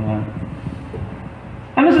inyo mga...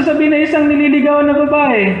 Ano sasabihin na isang nililigawan na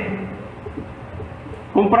babae?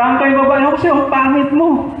 Kung prangka yung babae, ako sa'yo, pangit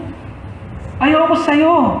mo. Ayaw ako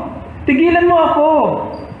sa'yo. Tigilan mo ako.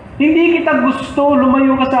 Hindi kita gusto,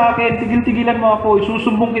 lumayo ka sa akin. Tigil-tigilan mo ako.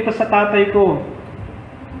 Isusumbong kita sa tatay ko.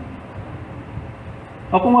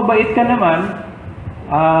 O kung mabait ka naman,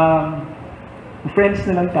 friends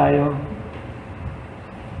na lang tayo.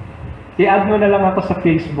 I-add mo na lang ako sa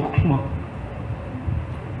Facebook mo.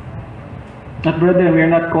 But brother, we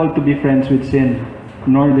are not called to be friends with sin,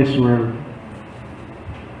 nor this world.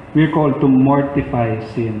 We are called to mortify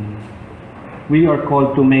sin. We are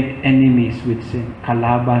called to make enemies with sin.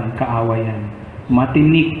 Kalaban, kaawayan.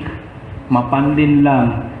 Matinik, mapandin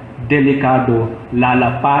lang, delikado,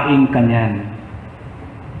 lalapain ka niyan.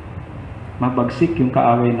 Mabagsik yung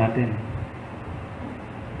kaaway natin.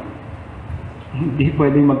 Hindi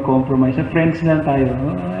pwedeng mag-compromise. Friends na lang tayo.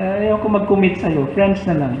 Ayaw ko mag-commit sa'yo. Friends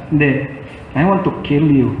na lang. Hindi. I want to kill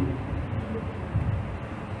you.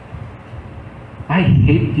 I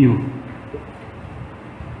hate you.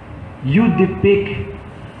 You depict.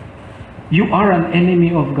 You are an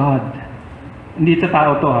enemy of God. Hindi sa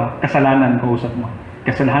tao to ha. Kasalanan ko usap mo.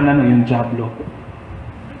 Kasalanan o yung diablo.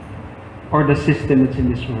 Or the system that's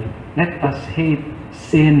in this world. Let us hate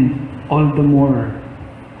sin all the more.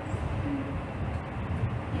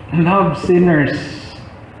 Love sinners,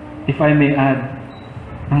 if I may add,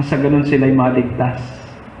 nang sa ganun sila'y maligtas.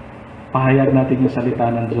 Pahayag natin yung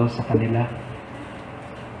salita ng Diyos sa kanila.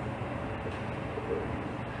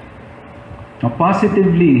 Now,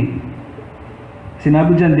 positively,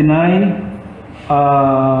 sinabi dyan, deny,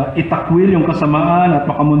 itakwil yung kasamaan at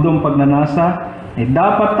makamundong pagnanasa,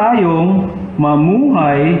 dapat tayong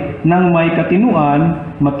mamuhay ng may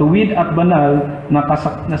katinuan, matuwid at banal na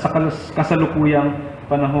sa kasalukuyang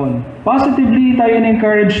panahon. Positively, tayo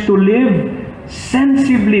encouraged to live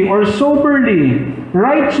sensibly or soberly,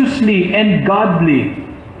 righteously, and godly.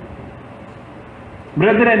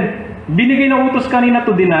 Brethren, binigay na utos kanina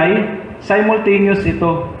to deny, simultaneous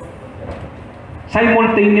ito.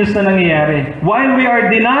 Simultaneous na nangyayari. While we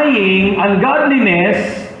are denying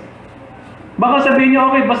ungodliness, baka sabihin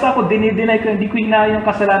niyo, okay, basta ako dinideny ko, hindi ko hinaya yung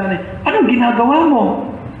kasalanan. Anong ginagawa mo?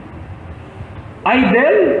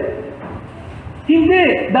 Idle?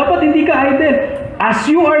 Hindi. Dapat hindi ka idle. As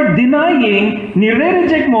you are denying,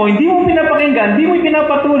 nire-reject mo, hindi mo pinapakinggan, hindi mo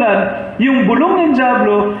pinapatulan, yung bulong ng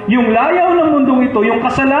diablo, yung layaw ng mundong ito, yung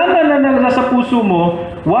kasalanan na nasa puso mo,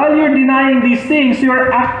 while you're denying these things,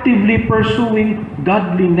 you're actively pursuing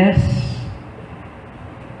godliness.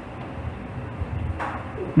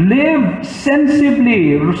 Live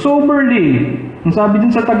sensibly, soberly. Ang sabi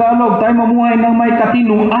din sa Tagalog, tayo mamuhay ng may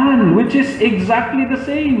katinuan, which is exactly the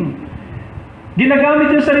same.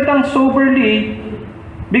 Ginagamit yung salitang soberly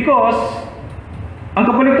because ang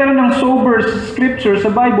kapaligtaran ng sober scripture sa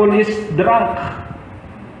Bible is drunk.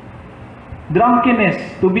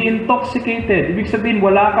 Drunkenness, to be intoxicated. Ibig sabihin,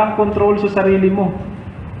 wala kang control sa sarili mo.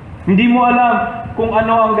 Hindi mo alam kung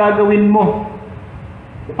ano ang gagawin mo.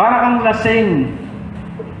 Para kang lasing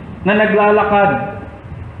na naglalakad.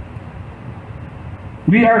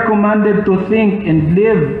 We are commanded to think and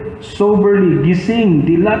live soberly, gising,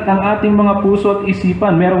 dilat ang ating mga puso at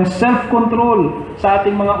isipan. Merong self-control sa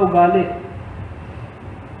ating mga ugali.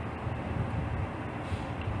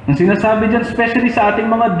 Ang sinasabi dyan, especially sa ating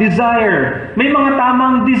mga desire. May mga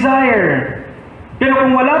tamang desire. Pero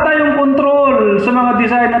kung wala tayong control sa mga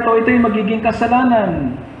desire na to, ito yung magiging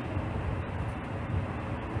kasalanan.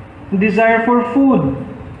 Desire for food.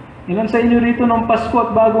 Ilan sa inyo rito ng Pasko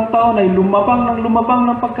at Bagong Taon ay lumabang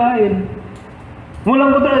ng pagkain.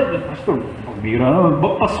 Walang control. Pastor, pagbira naman.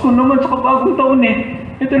 Pasko naman sa Bagong Taon eh.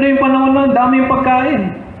 Ito na yung panahon na dami yung pagkain.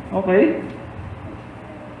 Okay?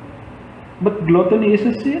 But gluttony is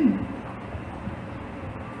a sin.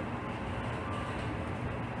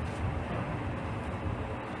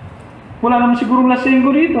 Wala naman sigurong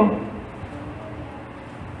lasenggo rito.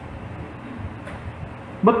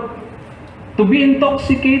 But to be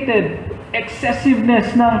intoxicated,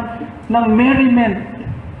 excessiveness ng merriment,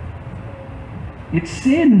 it's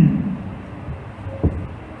sin.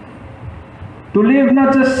 To live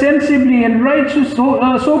not just sensibly and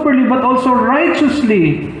soberly, but also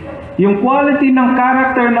righteously. Yung quality ng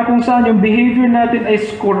character na kung saan yung behavior natin is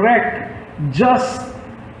correct, just,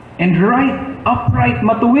 and right, upright,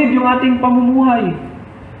 matuwid yung ating pamumuhay.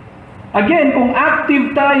 Again, kung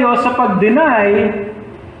active tayo sa pag-deny,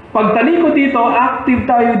 pagtalikod dito, active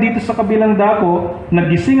tayo dito sa kabilang dako,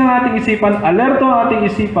 nagising ang ating isipan, alerto ang ating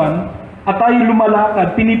isipan, at tayo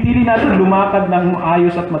lumalakad, pinipili natin lumakad ng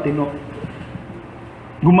maayos at matino.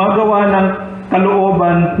 Gumagawa ng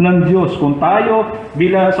kalooban ng Diyos. Kung tayo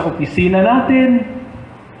bilang sa opisina natin,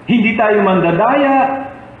 hindi tayo mandadaya,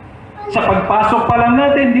 sa pagpasok pa lang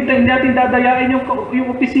natin, hindi natin dadayain yung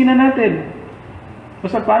opisina natin.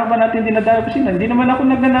 Basta paano ba natin dinadaya yung opisina? Hindi naman ako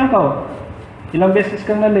nagnanakaw. Ilang beses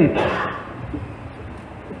kang na-late.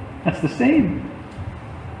 That's the same.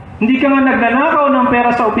 Hindi ka nga nagnanakaw ng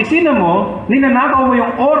pera sa opisina mo, ninanakaw mo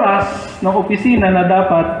yung oras ng opisina na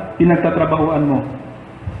dapat pinagtatrabahuan mo.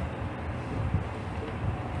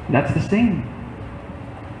 That's the same.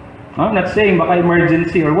 I'm not saying baka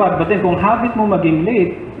emergency or what, but then kung habit mo maging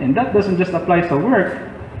late, and that doesn't just apply sa work,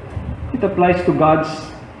 it applies to God's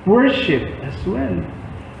worship as well.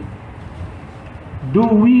 Do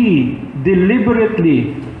we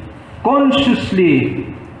deliberately,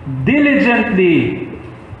 consciously, diligently,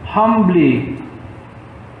 humbly,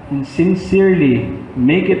 and sincerely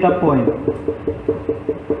make it a point?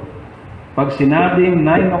 Pag sinabing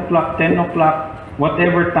 9 o'clock, 10 o'clock,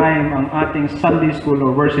 whatever time ang ating Sunday school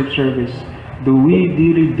or worship service, do we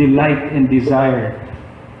really delight and desire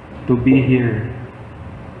to be here?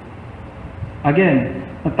 Again,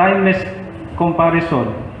 a timeless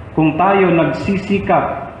comparison. Kung tayo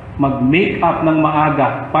nagsisikap mag-make up ng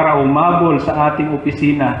maaga para umabol sa ating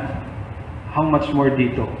opisina, how much more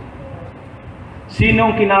dito?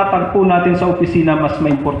 Sinong kinatagpo natin sa opisina mas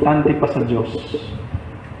maimportante pa sa Diyos?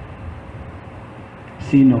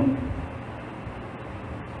 Sino?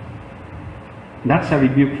 That's a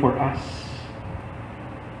rebuke for us.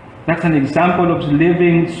 That's an example of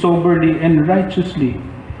living soberly and righteously.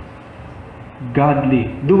 Godly.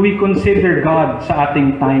 Do we consider God sa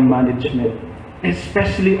ating time management?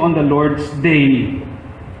 Especially on the Lord's Day.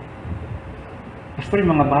 Pastor,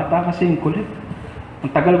 yung mga bata kasi yung kulit. Ang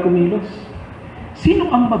tagal kumilos. Sino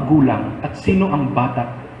ang magulang at sino ang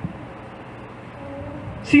bata?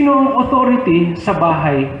 Sino ang authority sa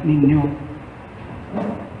bahay ninyo?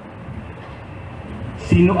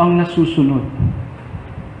 Sino ang nasusunod?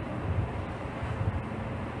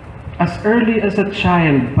 As early as a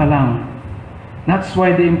child pa lang, that's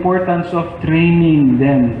why the importance of training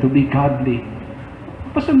them to be godly.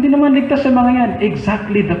 Pastor, hindi naman ligtas sa mga yan.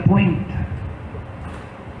 Exactly the point.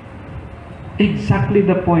 Exactly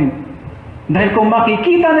the point. Dahil kung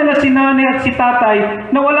makikita nila si nanay at si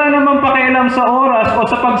tatay na wala namang pakialam sa oras o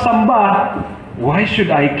sa pagsamba, why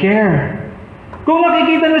should I care? Kung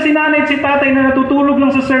makikita nila si nanay at si tatay na natutulog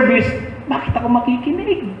lang sa service, bakit ako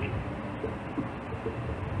makikinig?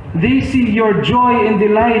 They see your joy and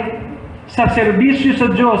delight sa serbisyo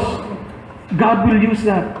sa Diyos. God will use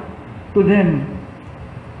that to them.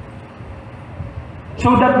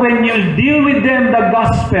 So that when you deal with them the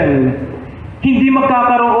gospel, hindi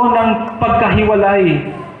magkakaroon ng pagkahiwalay.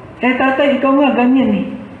 Eh tatay, ikaw nga ganyan eh.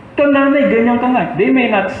 Ikaw nanay, ganyan ka nga. They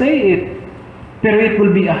may not say it, pero it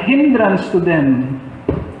will be a hindrance to them.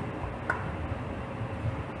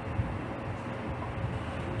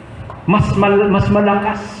 Mas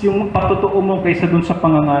malakas yung patotoo mo kaysa dun sa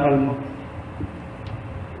pangangaral mo.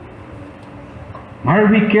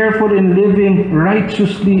 Are we careful in living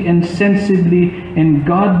righteously and sensibly and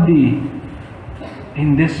godly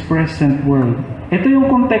in this present world? Ito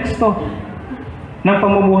yung konteksto ng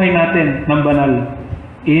pamumuhay natin ng banal.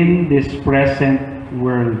 In this present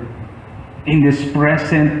world. In this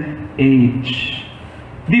present age.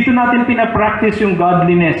 Dito natin pinapractice yung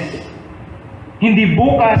godliness. Hindi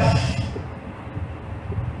bukas.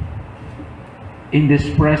 In this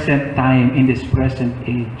present time, in this present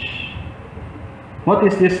age. What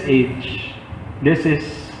is this age? This is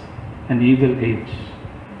an evil age.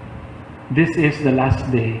 This is the last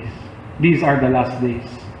days. These are the last days.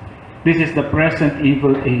 This is the present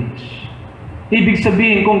evil age. Ibig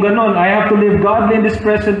sabihin, kung ganon, I have to live godly in this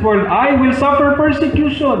present world. I will suffer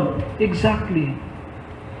persecution. Exactly.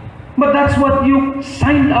 But that's what you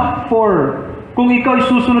signed up for. Kung ikaw ay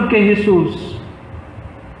susunod kay Jesus.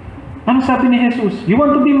 Ano sabi ni Jesus? You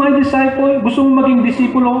want to be my disciple? Gusto mo maging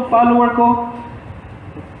disipulo, follower ko?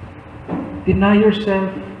 Deny yourself,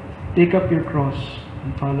 take up your cross, and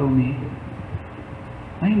follow me.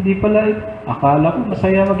 Ay, hindi pala. Akala ko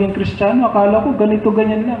masaya maging Kristiyano. Akala ko ganito,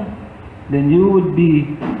 ganyan lang. Then you would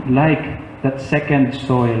be like that second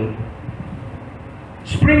soil.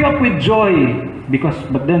 Spring up with joy,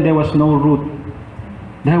 but then there was no root.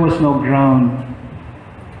 There was no ground.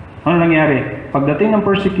 Ano nangyari? Pagdating ng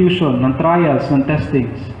persecution, ng trials, ng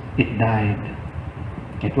testings, it died.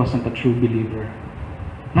 It wasn't a true believer.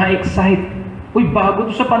 Na-excite. Uy, bago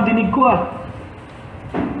to sa pandinig ko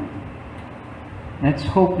Let's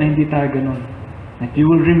hope na hindi tayo ganun. That you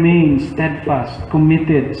will remain steadfast,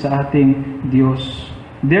 committed sa ating Diyos.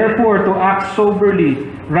 Therefore, to act soberly,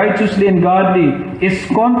 righteously, and godly is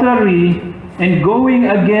contrary and going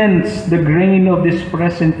against the grain of this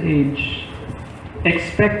present age.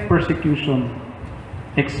 Expect persecution.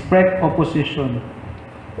 Expect opposition.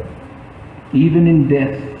 Even in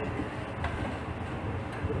death.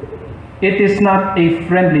 This is not a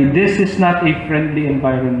friendly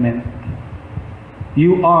environment.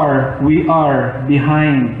 We are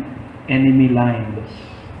behind enemy lines.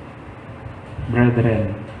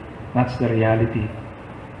 Brethren, that's the reality.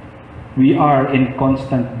 We are in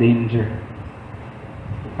constant danger.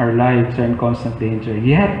 Our lives are in constant danger.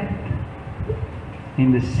 Yet,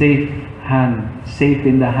 safe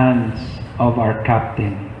in the hands of our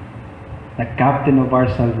captain. The captain of our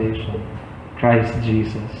salvation, Christ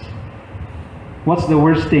Jesus. What's the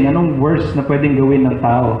worst thing? Anong worst na pwedeng gawin ng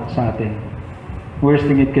tao sa atin? Worst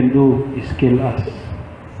thing it can do is kill us.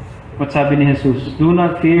 What sabi ni Jesus? Do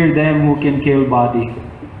not fear them who can kill body.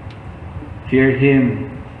 Fear Him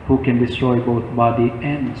who can destroy both body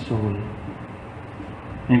and soul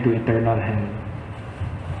into eternal hell.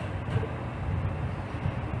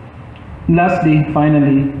 Lastly,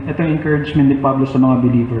 finally, ito yung encouragement ni Pablo sa mga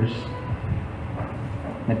believers.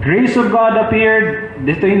 The grace of God appeared.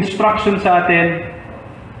 Dito yung instruction sa atin.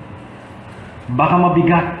 Baka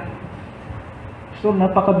mabigat. So,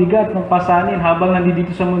 napakabigat ng pasanin habang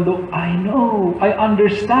nandito sa mundo. I know, I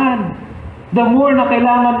understand. The more na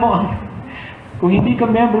kailangan mo, kung hindi ka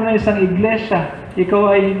member ng isang iglesia,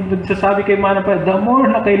 ikaw ay nagsasabi kay Mana pa, the more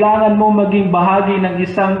na kailangan mo maging bahagi ng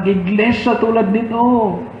isang iglesia tulad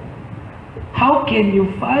nito. How can you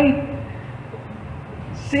fight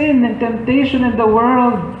sin and temptation in the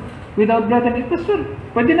world without brethren? Pastor,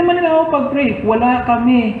 pwede naman nila ako pag-pray. Wala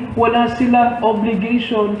kami. Wala silang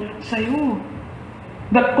obligation sa'yo.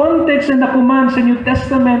 The context and the commands in the New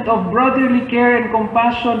Testament of brotherly care and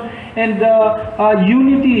compassion and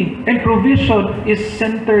unity and provision is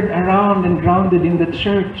centered around and grounded in the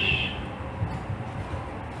church.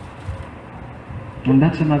 And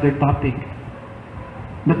that's another topic.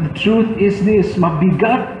 But the truth is this,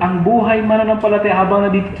 mabigat ang buhay mananampalataya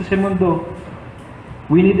habang nandito sa mundo.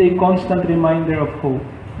 We need a constant reminder of hope.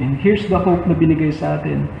 And here's the hope na binigay sa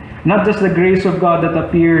atin. Not just the grace of God that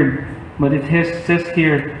appeared, but it says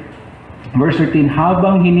here, verse 13,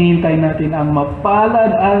 habang hinihintay natin ang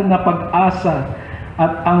mapalad na pag-asa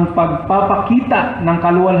at ang pagpapakita ng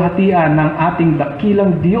kaluwalhatian ng ating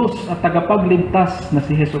dakilang Diyos at tagapagligtas na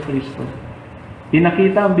si Hesus Kristo.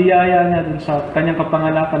 Pinakita ang biyaya niya dun sa kanyang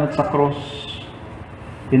kapanganakan at sa cross.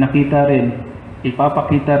 Pinakita rin,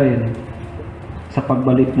 ipapakita rin sa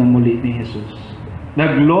pagbalik ng muli ni Jesus.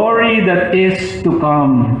 The glory that is to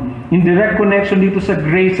come. In direct connection dito sa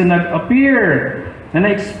grace na nag-appear, na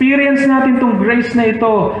na-experience natin itong grace na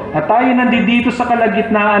ito, at tayo nandito sa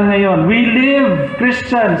kalagitnaan ngayon. We live,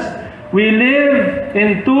 Christians, we live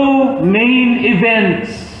in two main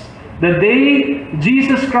events. The day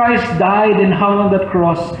Jesus Christ died and hung on that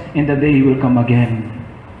cross, and the day He will come again.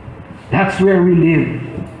 That's where we live.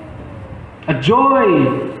 A joy,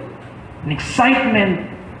 an excitement,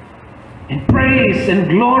 and praise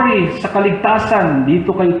and glory sa kaligtasan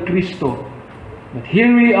dito kay Kristo. But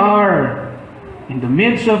here we are, in the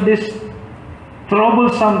midst of this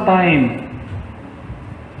troublesome time,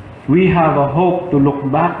 we have a hope to look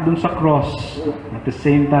back dun sa cross. At the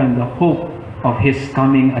same time, the hope of His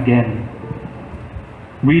coming again.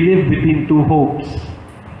 We live between two hopes.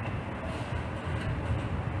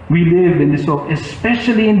 We live in this hope,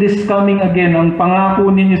 especially in this coming again. Ang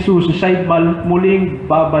pangako ni Jesus, siya'y muling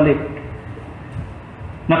babalik.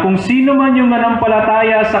 Na kung sino man yung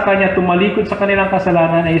nanampalataya sa Kanya, tumalikod sa kanilang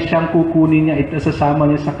kasalanan, ay siyang kukunin niya, itasasama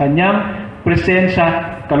niya sa Kanyang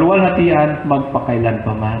presensya, kaluwalhatian, magpakailan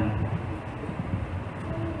pa man.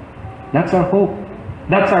 That's our hope.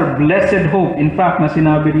 That's our blessed hope. In fact, na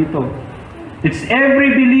sinabi dito, it's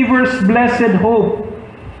every believer's blessed hope.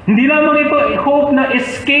 Hindi lamang ito hope na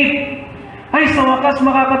escape. Ay, sa wakas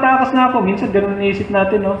makakatakas na ako. Minsan ganun naisip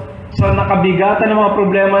natin, no? Sa nakabigatan ng mga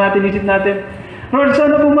problema natin, isip natin, Lord,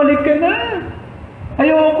 sana bumalik ka na.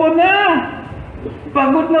 Ayoko na.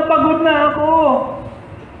 Pagod na ako.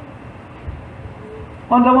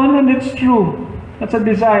 On the one hand, it's true. That's a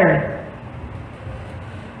desire.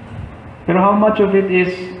 Pero how much of it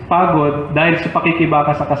is pagod dahil sa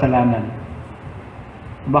pakikibaka sa kasalanan?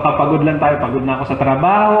 Baka pagod lang tayo. Pagod na ako sa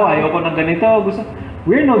trabaho. Ayoko ng ganito.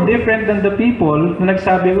 We're no different than the people na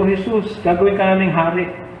nagsabi, "Oh, Jesus, gagawin ka naming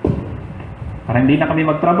hari. Para hindi na kami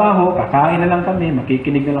magtrabaho, kakain na lang kami,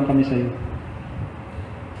 makikinig na lang kami sa iyo."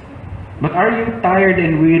 But are you tired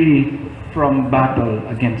and weary from battle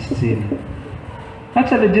against sin?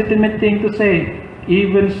 That's a legitimate thing to say.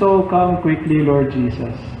 Even so, come quickly, Lord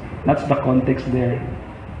Jesus. That's the context there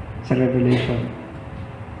sa Revelation.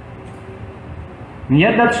 And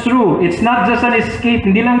yet that's true. It's not just an escape.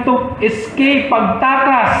 Hindi lang to escape,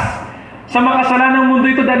 pagtakas sa makasalanang mundo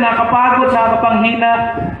ito dahil nakapagod, nakapanghina.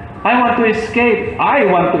 I want to escape. I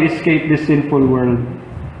want to escape this sinful world.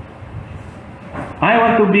 I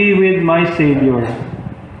want to be with my Savior.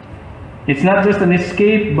 It's not just an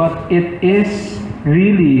escape, but it is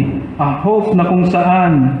really a hope na kung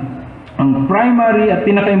saan ang primary at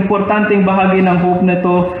pinaka-importanting bahagi ng hope na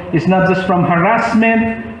ito is not just from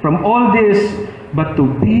harassment, from all this, but to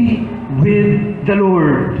be with the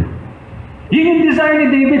Lord. Yun yung desire ni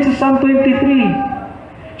David sa Psalm 23.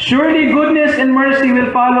 Surely goodness and mercy will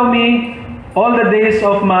follow me all the days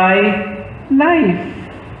of my life.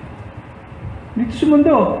 Dito sa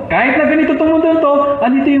mundo. Kahit na ganito itong mundo ito,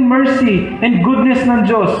 andito yung mercy and goodness ng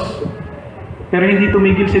Diyos. Pero hindi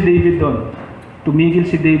tumigil si David doon. Tumigil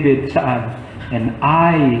si David saan? And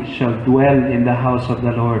I shall dwell in the house of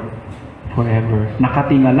the Lord forever.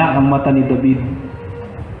 Nakatingala ang mata ni David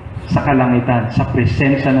sa kalangitan, sa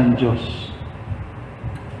presensya ng Diyos.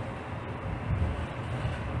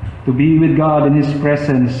 To be with God in His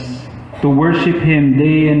presence, to worship Him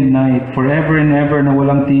day and night, forever and ever na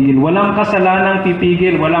walang tigil. Walang kasalanang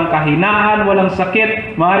pipigil, walang kahinaan, walang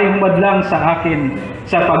sakit, maaaring humadlang sa akin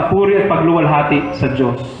sa pagpuri at pagluwalhati sa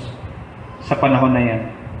Diyos sa panahon na yan.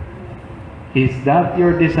 Is that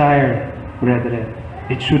your desire, brethren?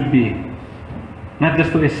 It should be. Not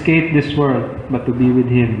just to escape this world, but to be with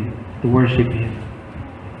Him, to worship Him.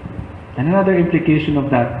 And another implication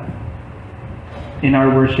of that, in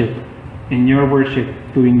our worship, in your worship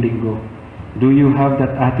tuwing linggo, do you have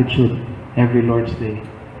that attitude every Lord's Day?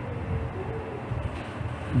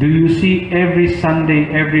 Do you see every Sunday,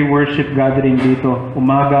 every worship gathering dito,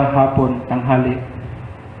 umaga, hapon, tanghali,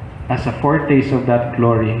 as a foretaste of that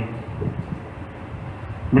glory?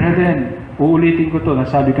 Brethren, uulitin ko to,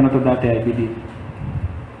 nasabi ko na to dati, I believe.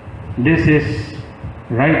 This is,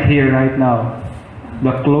 right here, right now,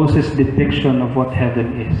 the closest depiction of what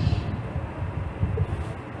heaven is.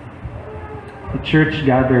 The church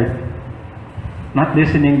gathered, not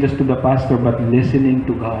listening just to the pastor, but listening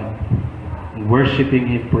to God, and worshiping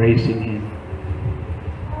Him, praising Him.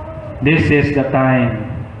 This is the time,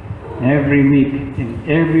 every week, and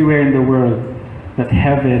everywhere in the world, that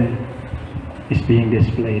heaven is being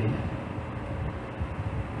displayed.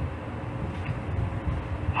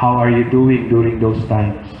 How are you doing during those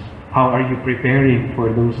times? How are you preparing for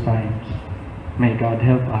those times? May God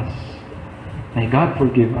help us. May God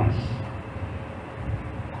forgive us.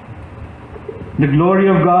 The glory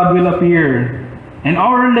of God will appear, and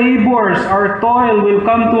our labors, our toil will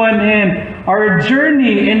come to an end. Our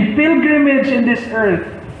journey and pilgrimage in this earth,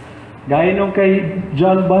 gaya nung kay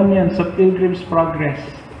John Bunyan sa Pilgrim's Progress.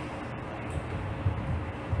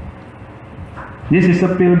 This is a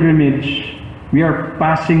pilgrimage. We are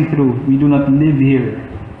passing through. We do not live here.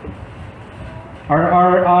 Are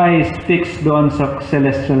our eyes fixed doon sa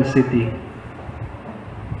celestial city?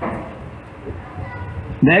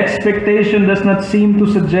 The expectation does not seem to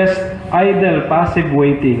suggest idle, passive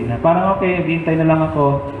waiting. Na parang okay, hintay na lang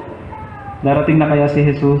ako. Darating na kaya si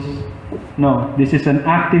Jesus? No, this is an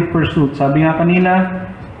active pursuit. Sabi nga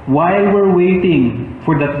kanina, while we're waiting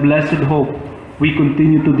for that blessed hope, we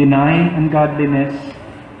continue to deny ungodliness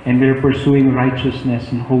and we're pursuing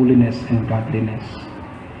righteousness and holiness and godliness.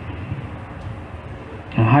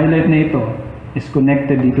 Ang highlight na ito is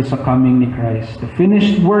connected dito sa coming ni Christ. The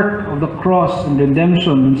finished work of the cross and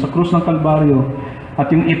redemption dun sa krus ng Kalbaryo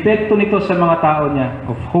at yung epekto nito sa mga tao niya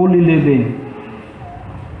of holy living.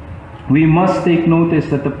 We must take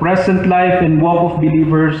notice that the present life and walk of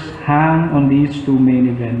believers hang on these two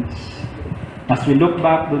main events. As we look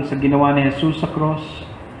back dun sa ginawa ni Jesus sa cross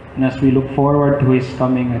and as we look forward to His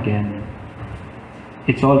coming again,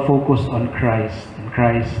 it's all focused on Christ and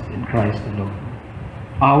Christ and Christ alone.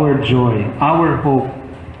 Our joy, our hope,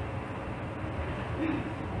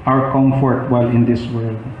 our comfort while in this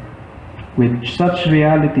world. With such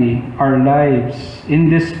reality, our lives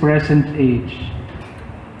in this present age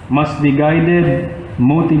must be guided,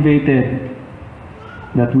 motivated,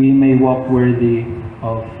 that we may walk worthy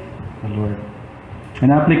of the Lord.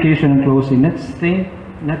 An application in closing,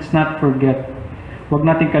 let's not forget, huwag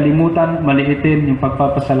natin kalimutan, maliitin yung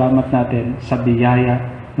pagpapasalamat natin sa biyaya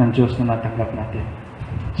ng Diyos na natanggap natin.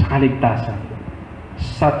 Sa kaligtasan.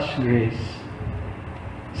 Such grace.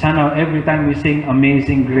 Sana every time we sing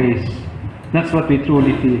Amazing Grace, that's what we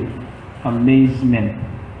truly feel. Amazement.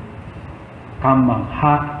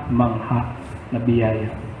 Kamangha na biyaya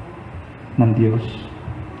ng Diyos.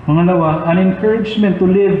 Pangalawa, an encouragement to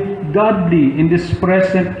live godly in this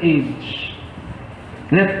present age.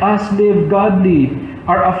 Let us live godly.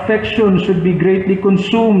 Our affection should be greatly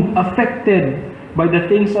consumed, affected by the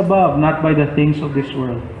things above, not by the things of this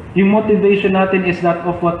world. Yung motivation natin is that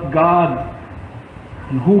of what God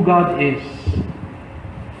and who God is.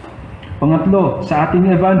 Pangatlo, sa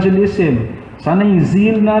ating evangelism, sana yung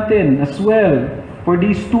zeal natin as well for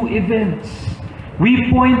these two events.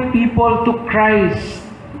 We point people to Christ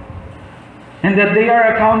and that they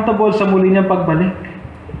are accountable sa muli niyang pagbalik.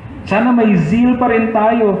 Sana may zeal pa rin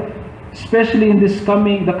tayo, especially in the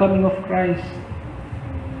coming of Christ.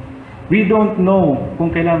 We don't know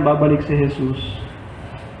kung kailan babalik si Jesus.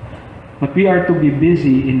 But we are to be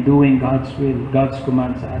busy in doing God's will, God's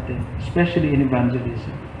command sa atin, especially in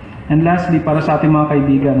evangelism. And lastly, para sa ating mga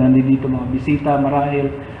kaibigan, nandito mga bisita,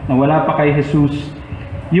 marahil, na wala pa kay Jesus,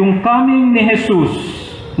 yung coming ni Jesus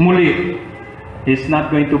muli is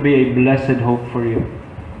not going to be a blessed hope for you.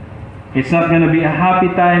 It's not going to be a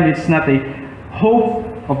happy time, it's not a hope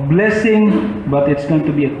of blessing, but it's going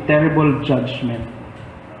to be a terrible judgment.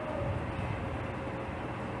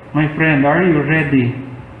 My friend, are you ready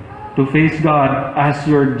to face God as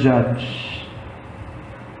your judge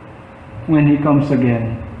when He comes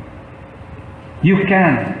again? You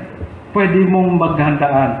can. Pwede mong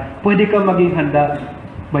maghandaan. Pwede ka maging handa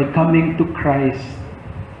by coming to Christ.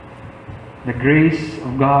 The grace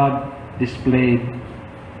of God displayed,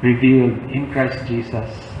 revealed in Christ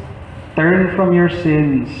Jesus. Turn from your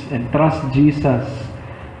sins and trust Jesus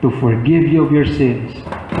to forgive you of your sins.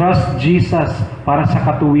 Trust Jesus para sa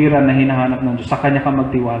katuwiran na hinahanap ng Diyos. Sa Kanya ka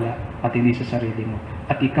magtiwala at hindi sa sarili mo.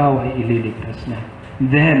 At ikaw ay ililigtas na.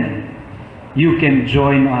 Then, you can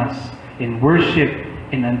join us in worship,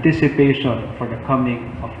 in anticipation for the coming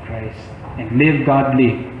of Christ. And live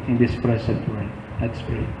godly in this present world. Let's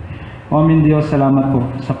pray. O aming Diyos, salamat po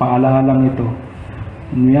sa paalalang ito.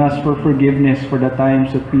 And we ask for forgiveness for the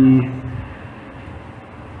times that we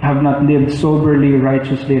have not lived soberly,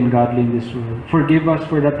 righteously, and godly in this world. Forgive us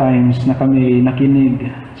for the times na kami nakinig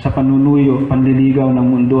sa panunuyo, panliligaw ng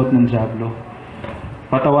mundo at ng dyablo.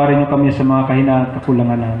 Patawarin niyo kami sa mga kahinaan at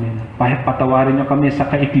kakulangan namin. Patawarin niyo kami sa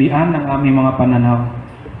kaiklian ng aming mga pananaw.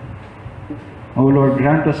 O Lord,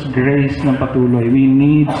 grant us grace ng patuloy. We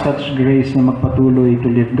need such grace na magpatuloy to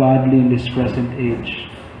live godly in this present age,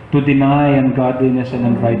 to deny ungodliness and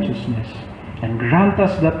unrighteousness. And grant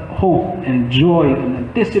us that hope and joy and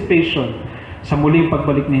anticipation sa muling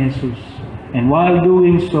pagbalik ni Jesus. And while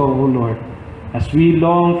doing so, O Lord, as we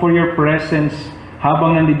long for your presence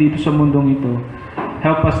habang nandito sa mundong ito,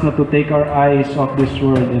 help us not to take our eyes off this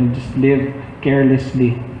world and just live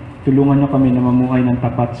carelessly. Tulungan niyo kami na mamuhay ng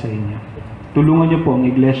tapat sa inyo. Tulungan niyo po ang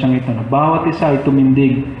iglesyang ito na bawat isa ay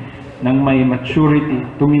tumindig ng may maturity,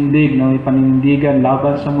 tumindig ng may paninindigan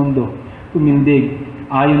laban sa mundo, tumindig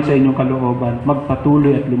ayon sa inyong kalooban,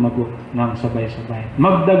 magpatuloy at lumago ng sabay-sabay.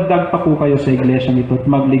 Magdagdag pa po kayo sa iglesyang ito at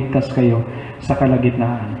magligtas kayo sa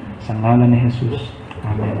kalagitnaan. Sa ngalan ni Jesus.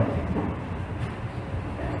 Amen.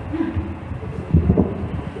 Sa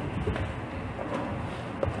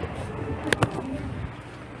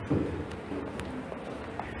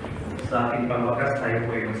ating pangwakas, tayo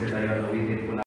po ay magsitayo at awitin po